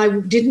 and I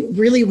didn't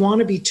really want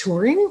to be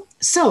touring.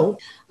 So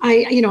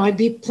I'd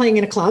be playing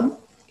in a club,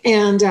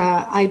 and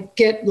I'd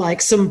get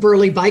like some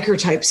burly biker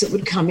types that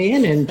would come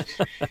in and,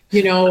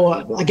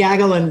 a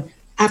gaggle. And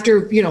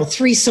after,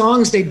 3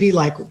 songs, they'd be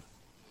like,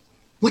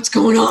 what's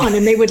going on?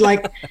 And they would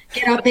like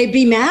get up, they'd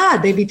be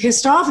mad, they'd be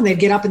pissed off, and they'd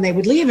get up and they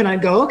would leave. And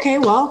I'd go, okay,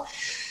 well,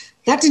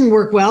 that didn't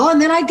work well.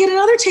 And then I'd get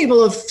another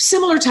table of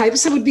similar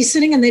types that would be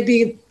sitting, and they'd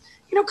be,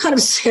 kind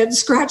of head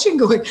scratching,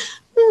 going,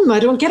 I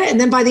don't get it.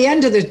 And then by the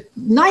end of the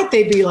night,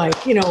 they'd be like,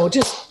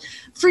 just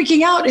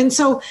freaking out. And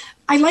so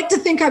I like to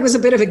think I was a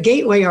bit of a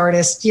gateway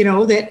artist,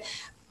 and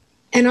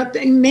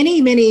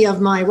many of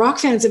my rock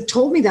fans have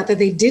told me that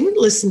they didn't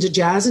listen to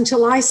jazz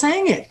until I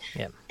sang it.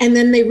 Yeah. And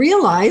then they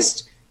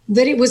realized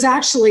that it was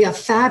actually a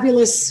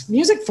fabulous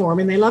music form,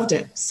 and they loved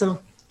it. So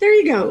there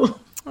you go.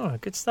 Oh,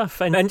 good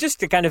stuff. And just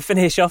to kind of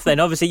finish off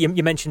then, obviously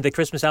you mentioned the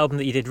Christmas album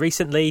that you did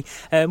recently.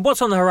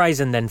 What's on the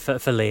horizon then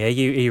for Lee? Are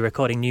you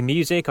recording new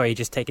music, or are you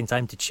just taking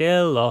time to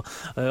chill? Or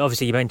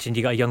obviously you mentioned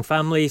you got a young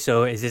family,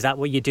 so is that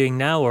what you're doing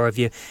now, or have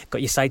you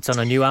got your sights on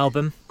a new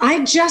album?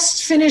 I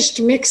just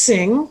finished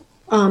mixing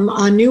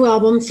a new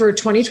album for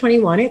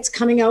 2021. It's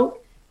coming out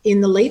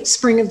in the late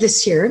spring of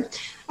this year.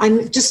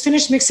 I just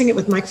finished mixing it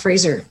with Mike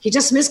Fraser. He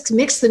just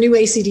mixed the new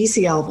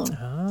AC/DC album.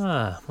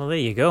 Ah, well, there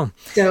you go.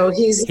 So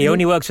he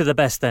only works with the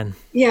best then.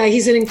 Yeah,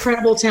 he's an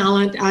incredible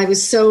talent. I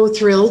was so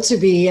thrilled to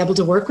be able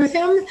to work with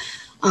him.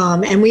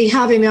 And we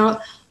have him out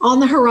on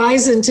the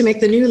horizon to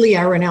make the new Lee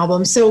Aaron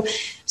album. So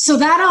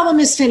that album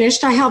is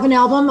finished. I have an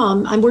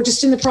album. We're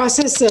just in the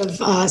process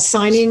of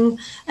signing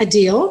a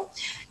deal.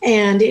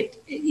 And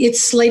it's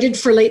slated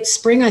for late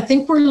spring. I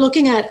think we're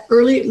looking at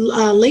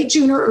late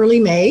June or early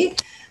May.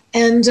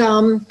 And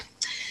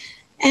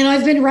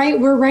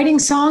we're writing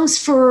songs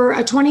for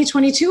a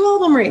 2022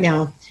 album right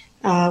now.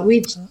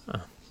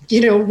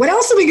 What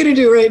else are we going to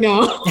do right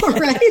now?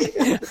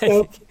 Right?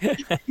 So,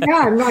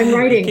 yeah, I'm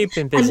writing. Keep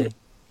him busy.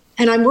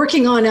 And I'm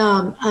working on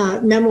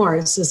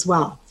memoirs as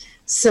well.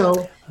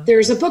 So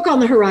there's a book on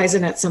the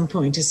horizon at some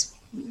point,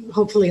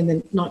 hopefully in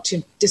the not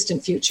too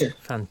distant future.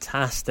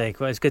 Fantastic.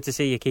 Well, it's good to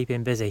see you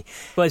keeping busy.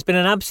 Well, it's been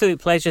an absolute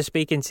pleasure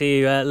speaking to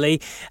you, Lee.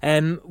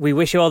 We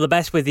wish you all the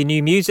best with your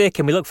new music,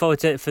 and we look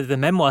forward for the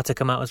memoir to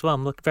come out as well.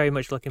 I'm very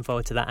much looking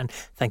forward to that, and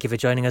thank you for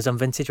joining us on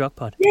Vintage Rock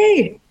Pod.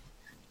 Yay!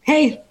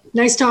 Hey,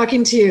 nice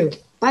talking to you.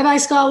 Bye-bye,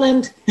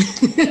 Scotland.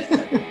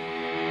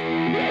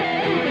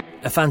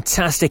 A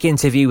fantastic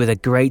interview with a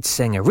great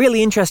singer.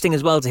 Really interesting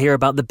as well to hear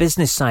about the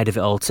business side of it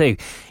all too.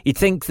 You'd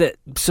think that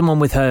someone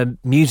with her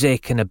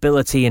music and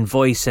ability and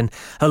voice and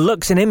her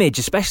looks and image,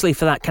 especially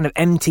for that kind of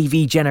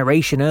MTV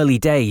generation early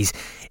days,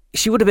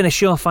 she would have been a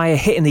surefire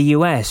hit in the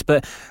US,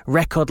 but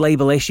record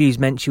label issues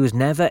meant she was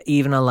never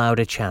even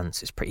allowed a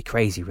chance. It's pretty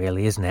crazy,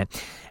 really, isn't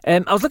it? I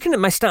was looking at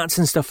my stats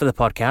and stuff for the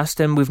podcast,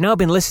 and we've now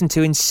been listened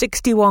to in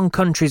 61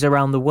 countries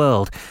around the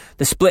world.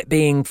 The split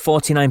being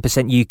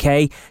 49%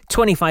 UK,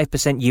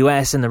 25%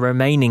 US, and the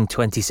remaining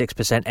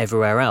 26%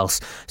 everywhere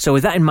else. So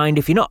with that in mind,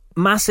 if you're not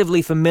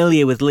massively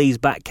familiar with Lee's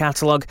back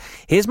catalogue,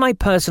 here's my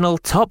personal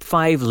top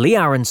 5 Lee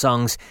Aaron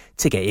songs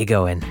to get you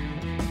going.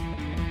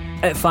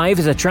 At 5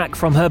 is a track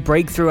from her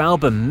breakthrough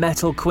album,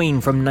 Metal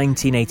Queen, from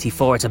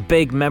 1984. It's a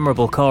big,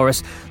 memorable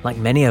chorus, like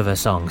many of her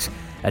songs.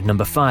 At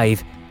number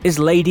 5 is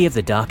Lady of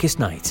the Darkest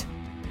Night.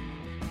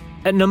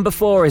 At number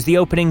 4 is the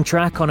opening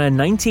track on her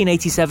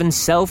 1987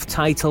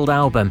 self-titled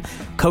album.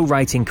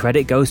 Co-writing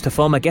credit goes to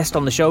former guest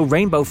on the show,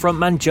 Rainbow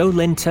frontman Joe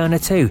Lynn Turner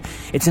too.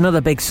 It's another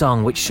big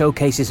song which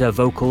showcases her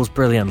vocals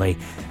brilliantly.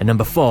 At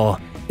number 4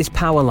 is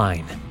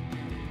Powerline.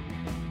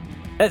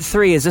 At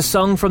 3 is a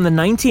song from the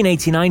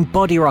 1989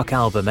 Body Rock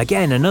album.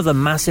 Again, another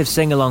massive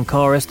sing-along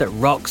chorus that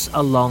rocks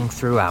along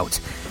throughout.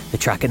 The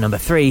track at number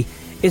 3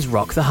 is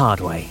Rock the Hard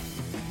Way.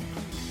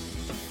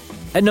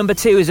 At number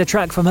 2 is a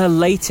track from her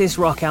latest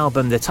rock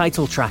album, the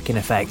title track in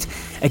effect.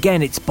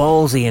 Again, it's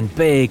ballsy and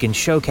big and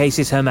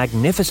showcases her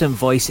magnificent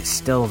voice. It's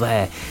still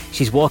there.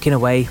 She's walking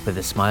away with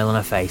a smile on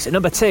her face. At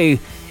number 2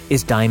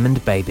 is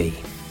Diamond Baby.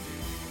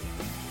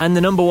 And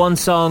the number 1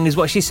 song is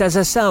what she says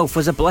herself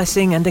was a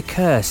blessing and a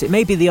curse. It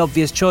may be the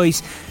obvious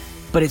choice,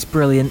 but it's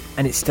brilliant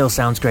and it still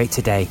sounds great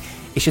today.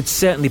 It should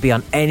certainly be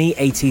on any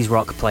 80s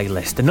rock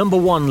playlist. The number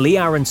 1 Lee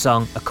Aaron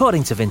song,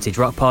 according to Vintage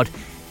Rock Pod,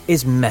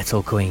 is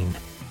Metal Queen.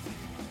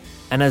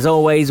 And as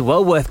always,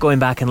 well worth going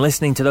back and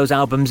listening to those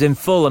albums in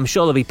full. I'm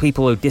sure there'll be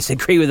people who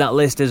disagree with that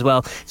list as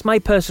well. It's my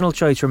personal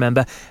choice,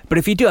 remember. But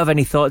if you do have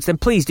any thoughts, then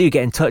please do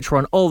get in touch. We're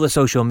on all the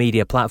social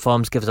media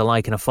platforms. Give us a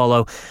like and a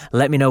follow.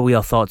 Let me know what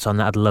your thoughts on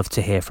that. I'd love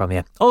to hear from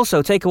you.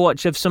 Also, take a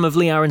watch of some of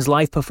Lee Aaron's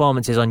live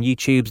performances on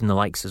YouTube and the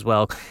likes as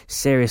well.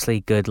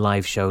 Seriously good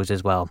live shows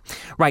as well.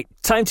 Right,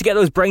 time to get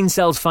those brain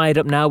cells fired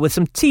up now with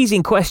some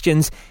teasing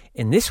questions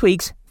in this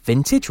week's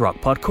Vintage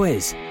Rock Pod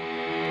quiz.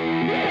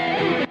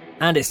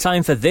 And it's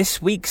time for this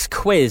week's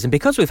quiz. And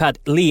because we've had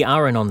Lee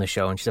Aaron on the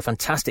show, and she's a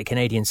fantastic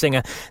Canadian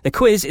singer, the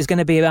quiz is going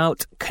to be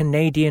about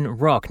Canadian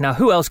rock. Now,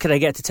 who else could I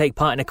get to take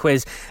part in a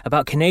quiz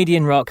about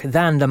Canadian rock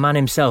than the man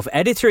himself,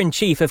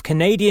 Editor-in-Chief of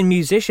Canadian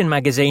Musician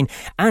Magazine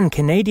and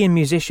Canadian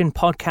Musician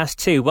Podcast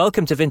 2.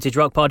 Welcome to Vintage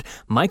Rock Pod,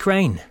 Mike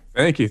Rain.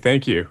 Thank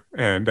you.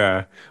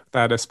 And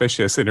that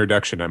auspicious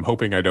introduction, I'm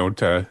hoping I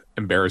don't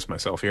embarrass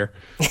myself here.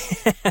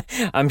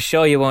 I'm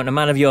sure you won't, a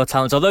man of your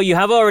talents. Although you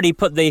have already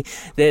put the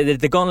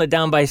gauntlet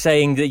down by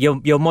saying that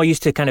you're more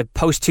used to kind of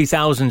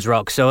post-2000s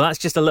rock, so that's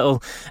just a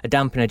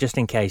dampener just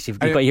in case. You've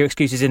got your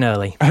excuses in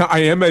early. I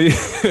am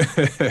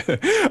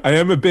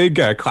a big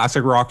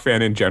classic rock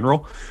fan in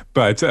general,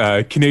 but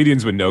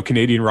Canadians would know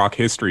Canadian rock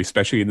history,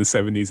 especially in the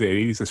 70s,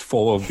 80s, is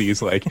full of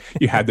these, like,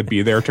 you had to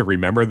be there to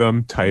remember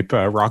them type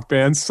rock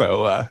bands.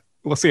 So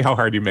we'll see how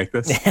hard you make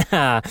this.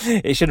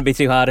 It shouldn't be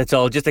too hard at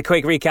all. Just a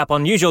quick recap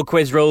on usual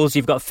quiz rules.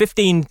 You've got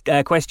 15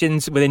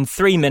 questions within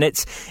 3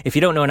 minutes. If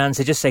you don't know an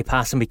answer, just say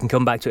pass and we can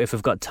come back to it if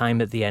we've got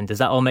time at the end. Does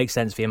that all make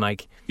sense for you,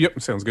 Mike?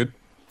 Yep, sounds good.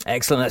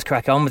 Excellent. Let's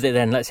crack on with it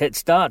then. Let's hit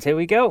start. Here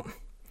we go.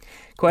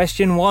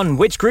 Question 1.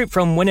 Which group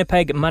from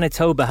Winnipeg,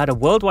 Manitoba had a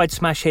worldwide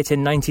smash hit in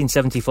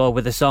 1974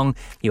 with the song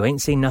You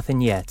Ain't Seen Nothing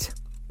Yet?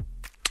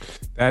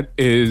 That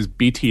is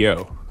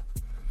BTO.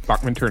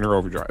 Bachman Turner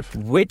Overdrive.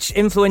 Which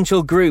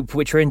influential group,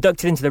 which were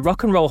inducted into the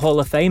Rock and Roll Hall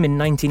of Fame in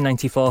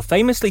 1994,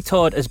 famously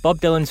toured as Bob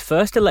Dylan's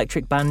first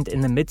electric band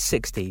in the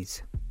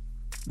mid-60s?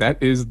 That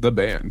is The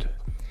Band.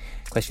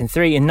 Question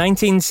 3. In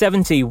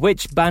 1970,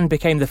 which band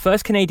became the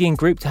first Canadian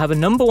group to have a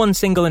 #1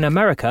 single in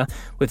America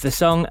with the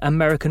song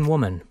American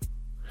Woman?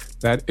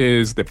 That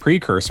is the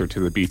precursor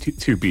to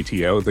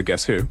BTO, the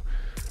Guess Who.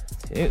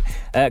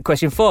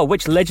 Question 4.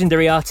 Which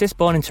legendary artist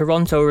born in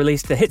Toronto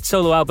released the hit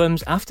solo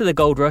albums After the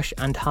Gold Rush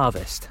and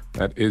Harvest?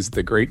 That is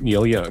the great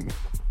Neil Young.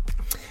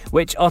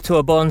 Which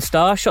Ottawa-born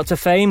star shot to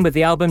fame with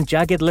the album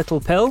Jagged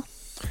Little Pill?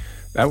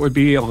 That would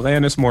be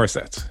Alanis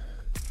Morissette.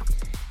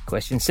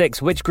 Question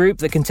 6. Which group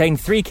that contained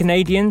 3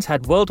 Canadians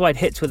had worldwide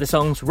hits with the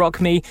songs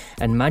Rock Me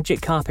and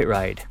Magic Carpet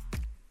Ride?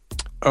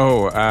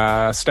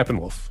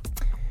 Steppenwolf.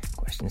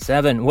 Question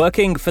 7.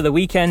 Working for the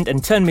Weeknd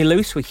and Turn Me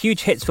Loose were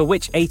huge hits for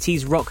which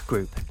 80s rock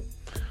group?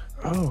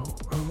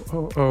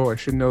 I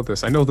should know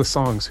this. I know the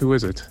songs. Who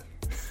is it?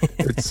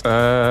 It's,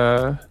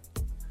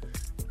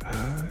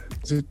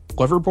 is it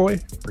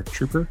Loverboy or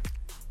Trooper?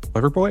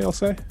 Loverboy, I'll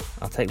say.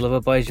 I'll take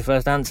Loverboy as your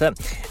first answer.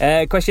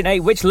 Question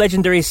 8. Which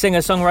legendary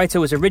singer-songwriter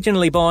was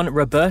originally born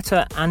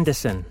Roberta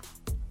Anderson?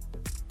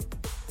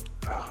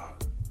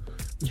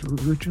 Was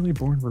originally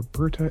born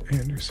Roberta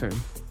Anderson.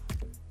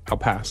 I'll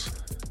pass.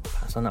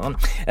 On that one.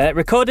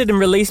 Recorded and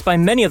released by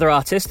many other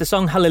artists, the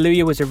song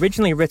Hallelujah was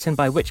originally written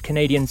by which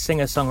Canadian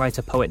singer,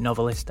 songwriter, poet,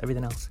 novelist?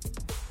 Everything else?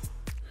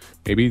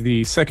 Maybe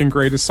the second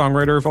greatest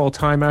songwriter of all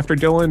time after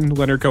Dylan,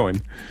 Leonard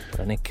Cohen.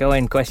 Leonard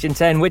Cohen. Question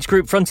 10. Which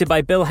group fronted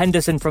by Bill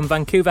Henderson from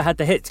Vancouver had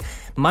the hit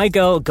My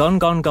Girl Gone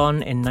Gone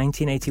Gone in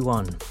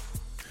 1981?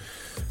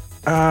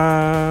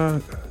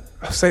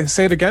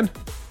 Say it again.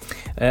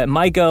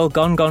 My Girl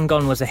Gone Gone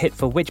Gone was a hit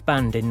for which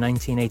band in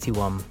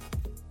 1981?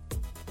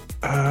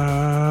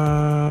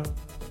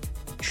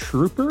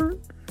 Trooper?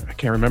 I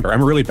can't remember.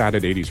 I'm really bad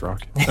at 80s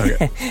rock.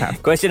 Okay.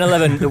 Question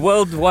 11. The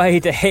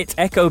worldwide hit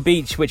Echo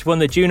Beach, which won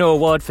the Juno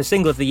Award for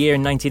Single of the Year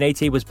in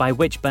 1980, was by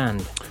which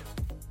band?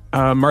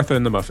 Martha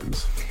and the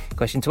Muffins.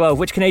 Question 12.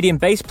 Which Canadian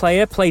bass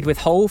player played with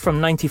Hole from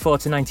 94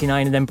 to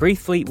 99 and then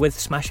briefly with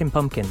Smashing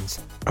Pumpkins?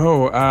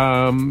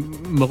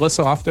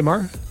 Melissa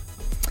Oftmar.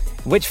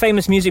 Which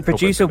famous music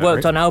producer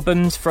worked on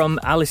albums from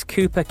Alice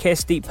Cooper,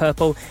 Kiss, Deep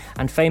Purple,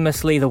 and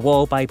famously The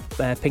Wall by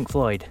Pink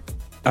Floyd?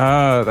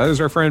 That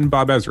is our friend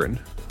Bob Ezrin.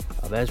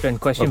 Bob Ezrin.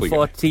 Question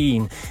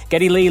 14.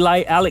 Geddy Lee,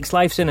 Alex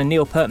Lifeson, and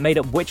Neil Peart made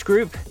up which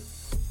group?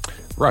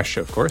 Rush,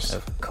 of course.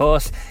 Of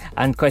course.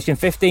 And question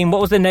 15.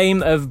 What was the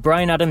name of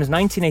Bryan Adams'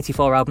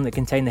 1984 album that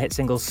contained the hit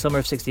singles Summer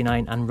of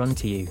 69 and Run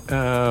to You?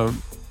 Oh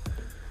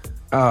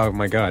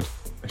my God.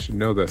 I should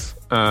know this.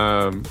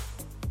 You've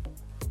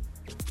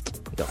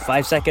got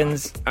 5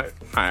 seconds.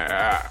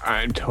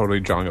 I'm totally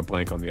drawing a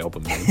blank on the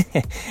album name.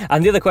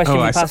 And the other question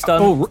we passed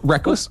on...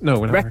 Reckless?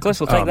 No, Reckless,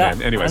 we'll take that.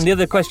 Man. Anyways. And the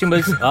other question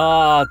was,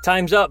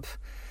 time's up.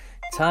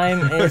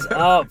 Time is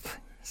up.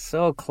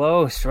 So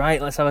close.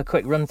 Right, let's have a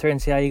quick run through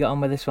and see how you got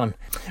on with this one.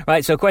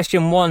 Right, so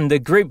question 1. The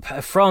group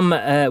from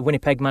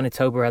Winnipeg,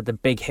 Manitoba had the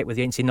big hit with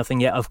You Ain't Seen Nothing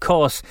Yet, of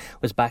course,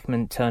 was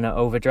Bachman Turner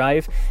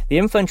Overdrive. The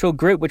influential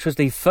group, which was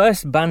the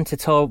first band to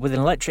tour with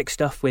electric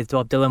stuff with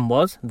Bob Dylan,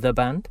 was The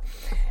Band.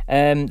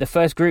 The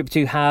first group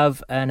to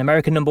have an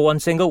American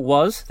 #1 single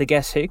was The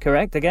Guess Who,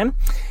 correct again.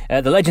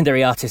 The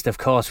legendary artist, of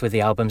course, with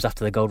the albums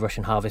after the Gold Rush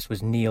and Harvest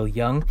was Neil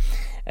Young.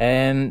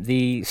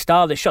 The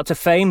star that shot to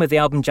fame with the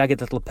album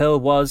Jagged Little Pill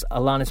was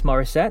Alanis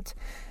Morissette.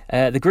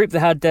 The group that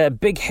had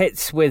big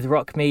hits with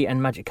Rock Me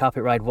and Magic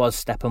Carpet Ride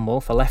was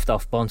Steppenwolf. I left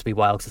off Born to Be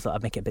Wild because I thought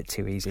I'd make it a bit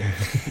too easy.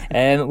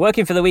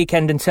 Working for the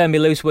Weekend and Turn Me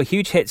Loose were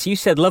huge hits. You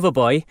said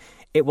Loverboy.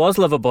 It was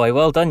Loverboy.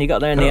 Well done, you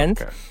got there in the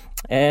end.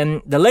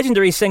 Okay. The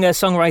legendary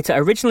singer-songwriter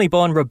originally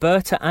born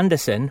Roberta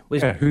Anderson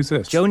was who's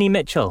this? Joni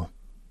Mitchell.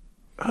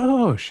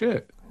 Oh,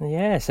 shit.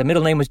 Yes, her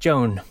middle name was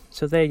Joan.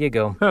 So there you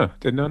go. Huh,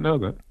 did not know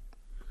that.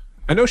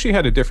 I know she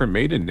had a different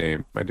maiden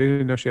name. I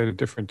didn't know she had a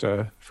different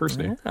first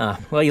name.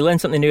 Well, you learn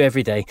something new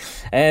every day.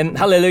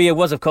 Hallelujah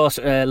was, of course,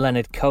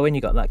 Leonard Cohen.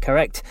 You got that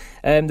correct.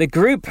 The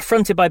group,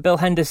 fronted by Bill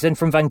Henderson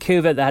from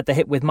Vancouver, that had the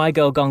hit with My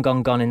Girl Gone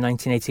Gone Gone in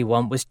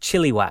 1981 was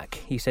Chilliwack.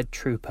 You said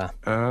Trooper.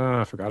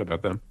 I forgot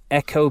about them.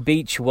 Echo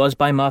Beach was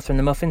by Martha and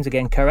the Muffins,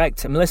 again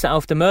correct. Melissa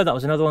Auf der Maur, that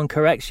was another one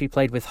correct. She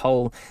played with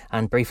Hole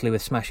and briefly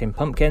with Smashing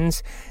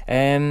Pumpkins.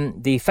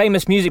 The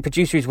famous music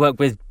producer who's worked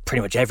with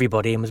pretty much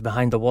everybody and was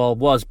behind the wall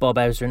was Bob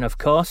Ezrin, of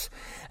course.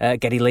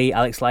 Geddy Lee,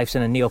 Alex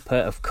Lifeson and Neil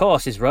Peart, of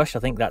course, is Rush. I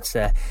think that's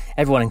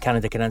everyone in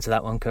Canada can answer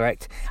that one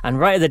correct. And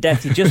right at the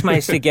death, you just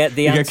managed to get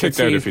the you answer get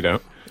kicked out if you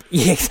don't.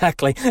 Yeah,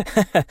 exactly.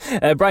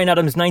 Bryan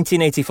Adams'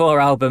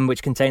 1984 album,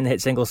 which contained the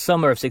hit single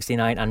Summer of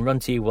 69, and Run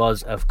to You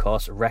was, of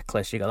course,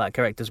 Reckless. You got that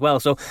correct as well.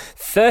 So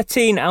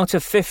 13 out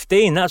of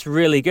 15. That's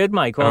really good,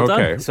 Mike. Well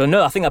done. So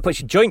no, I think that puts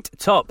you joint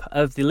top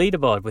of the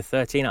leaderboard with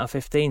 13 out of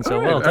 15. So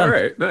well done. All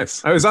right,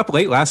 nice. I was up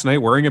late last night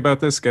worrying about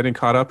this, getting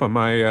caught up on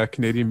my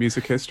Canadian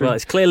music history. Well,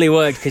 it's clearly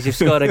worked because you've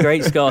scored a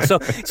great score. So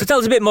tell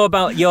us a bit more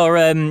about your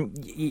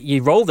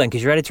role then,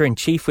 because you're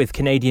editor-in-chief with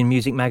Canadian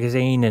Music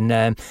Magazine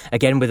and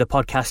again with a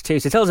podcast too.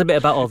 So tell us a bit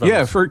about all those.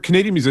 Yeah, for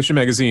Canadian Musician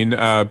Magazine,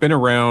 been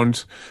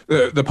around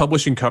the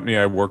publishing company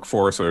I work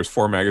for. So there's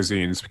 4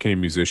 magazines.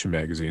 Canadian Musician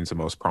Magazine's the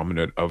most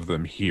prominent of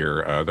them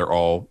here. They're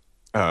all,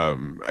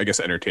 I guess,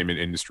 entertainment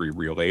industry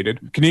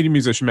related. Canadian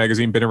Musician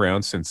Magazine been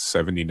around since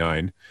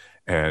 '79,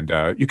 and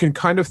you can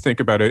kind of think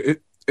about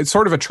it. It's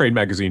sort of a trade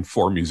magazine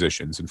for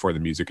musicians and for the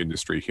music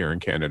industry here in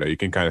Canada. You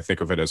can kind of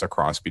think of it as a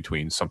cross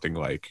between something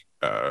like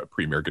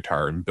Premier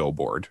Guitar and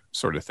Billboard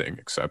sort of thing,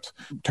 except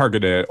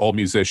targeted all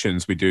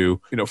musicians. We do,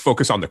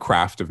 focus on the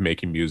craft of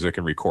making music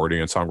and recording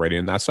and songwriting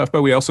and that stuff,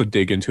 but we also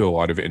dig into a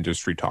lot of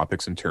industry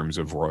topics in terms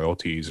of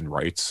royalties and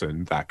rights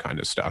and that kind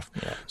of stuff.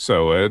 Yeah.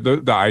 So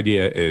the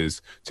idea is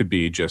to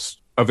be just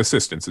of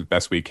assistance as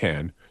best we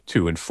can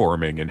to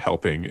informing and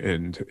helping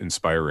and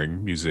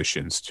inspiring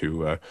musicians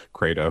to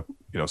create a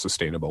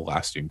sustainable,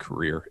 lasting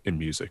career in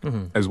music,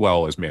 as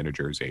well as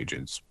managers,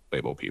 agents,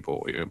 label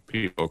people,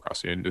 people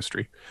across the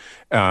industry.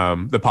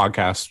 The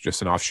podcast,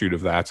 just an offshoot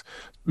of that,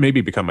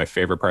 maybe become my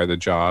favorite part of the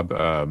job.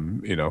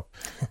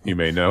 You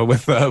may know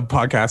with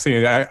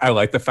podcasting, I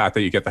like the fact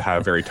that you get to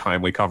have very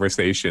timely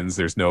conversations.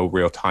 There's no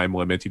real time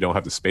limit. You don't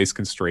have the space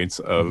constraints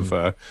of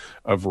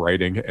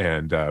writing,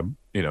 and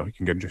you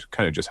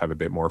can just have a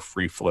bit more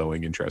free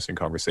flowing, interesting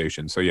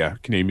conversation. So yeah,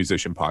 Canadian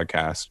Musician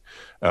Podcast.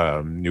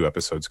 New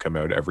episodes come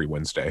out every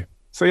Wednesday.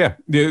 So yeah,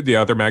 the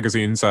other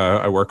magazines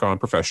I work on: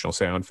 Professional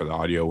Sound for the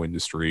audio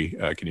industry,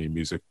 Canadian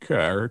Music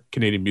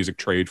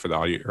Trade for the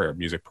audio or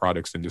music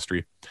products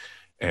industry,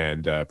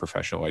 and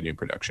Professional Lighting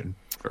Production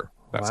for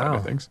that side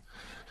of things.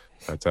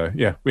 But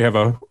we have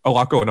a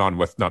lot going on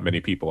with not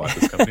many people at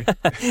this company.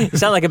 You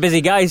sound like a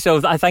busy guy, so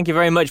I thank you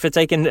very much for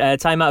taking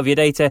time out of your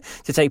day to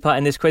take part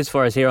in this quiz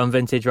for us here on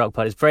Vintage Rock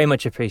Pod. It's very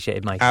much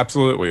appreciated, Mike.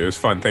 Absolutely. It was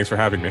fun. Thanks for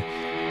having me.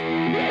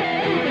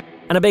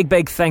 And a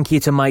big thank you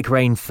to Mike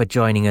Rain for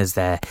joining us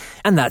there.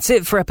 And that's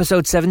it for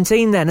episode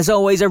 17 then. As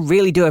always, I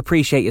really do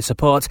appreciate your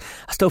support.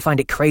 I still find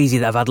it crazy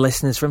that I've had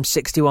listeners from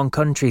 61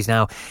 countries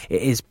now.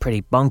 It is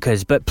pretty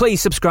bonkers. But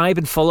please subscribe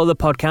and follow the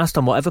podcast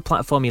on whatever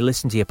platform you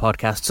listen to your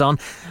podcasts on.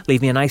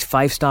 Leave me a nice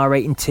 5-star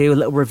rating too, a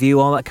little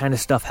review, all that kind of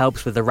stuff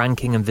helps with the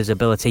ranking and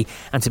visibility.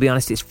 And to be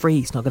honest, it's free.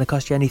 It's not going to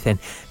cost you anything.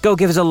 Go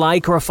give us a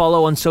like or a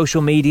follow on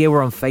social media.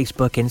 We're on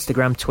Facebook,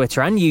 Instagram,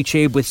 Twitter and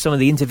YouTube with some of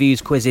the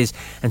interviews, quizzes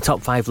and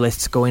top 5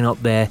 lists going up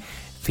there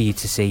for you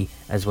to see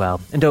as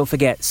well. And don't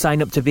forget,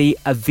 sign up to be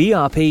a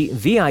VIP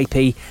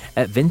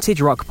at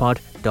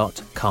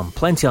vintagerockpod.com.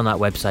 Plenty on that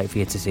website for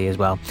you to see as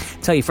well.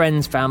 Tell your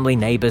friends, family,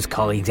 neighbours,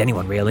 colleagues,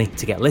 anyone really,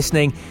 to get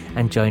listening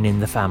and join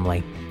in the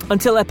family.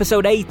 Until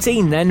episode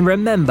 18 then,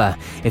 remember,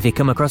 if you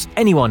come across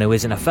anyone who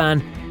isn't a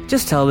fan,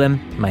 just tell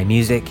them my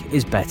music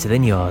is better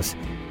than yours.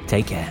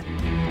 Take care.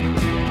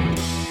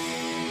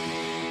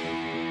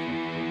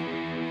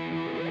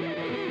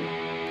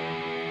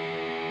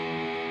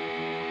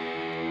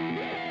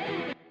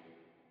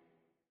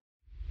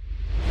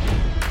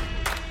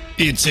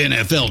 It's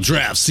NFL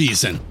draft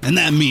season, and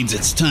that means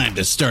it's time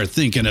to start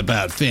thinking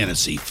about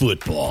fantasy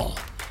football.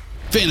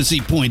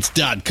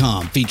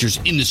 FantasyPoints.com features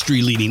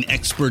industry-leading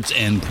experts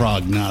and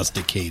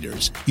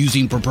prognosticators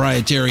using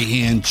proprietary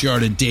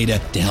hand-charted data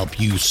to help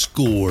you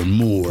score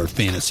more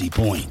fantasy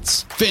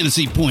points.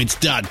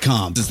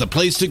 FantasyPoints.com is the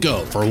place to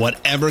go for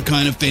whatever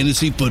kind of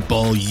fantasy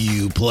football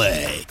you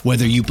play.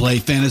 Whether you play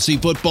fantasy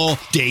football,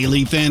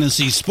 daily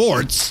fantasy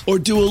sports, or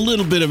do a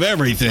little bit of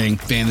everything,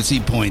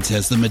 Fantasy Points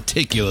has the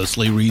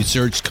meticulously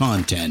researched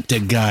content to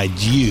guide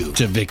you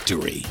to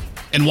victory.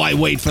 And why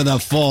wait for the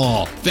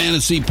fall?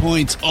 Fantasy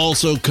Points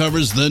also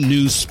covers the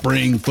new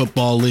spring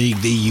football league,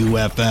 the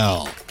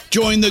UFL.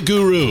 Join the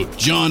guru,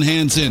 John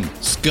Hansen,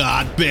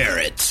 Scott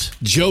Barrett,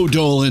 Joe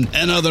Dolan,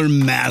 and other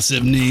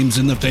massive names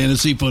in the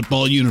fantasy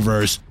football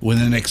universe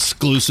with an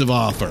exclusive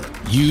offer.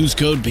 Use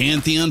code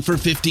Pantheon for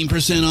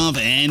 15% off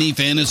any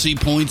Fantasy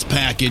Points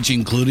package,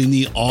 including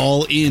the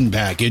all-in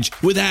package,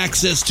 with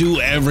access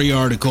to every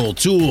article,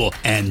 tool,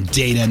 and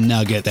data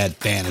nugget that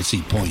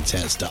Fantasy Points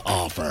has to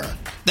offer.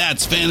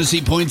 That's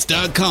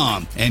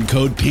FantasyPoints.com and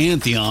code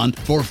Pantheon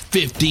for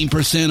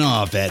 15%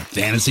 off at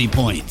Fantasy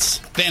Points.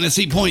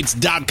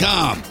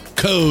 FantasyPoints.com,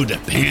 code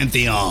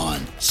Pantheon.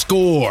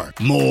 Score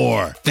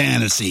more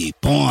fantasy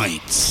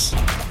points.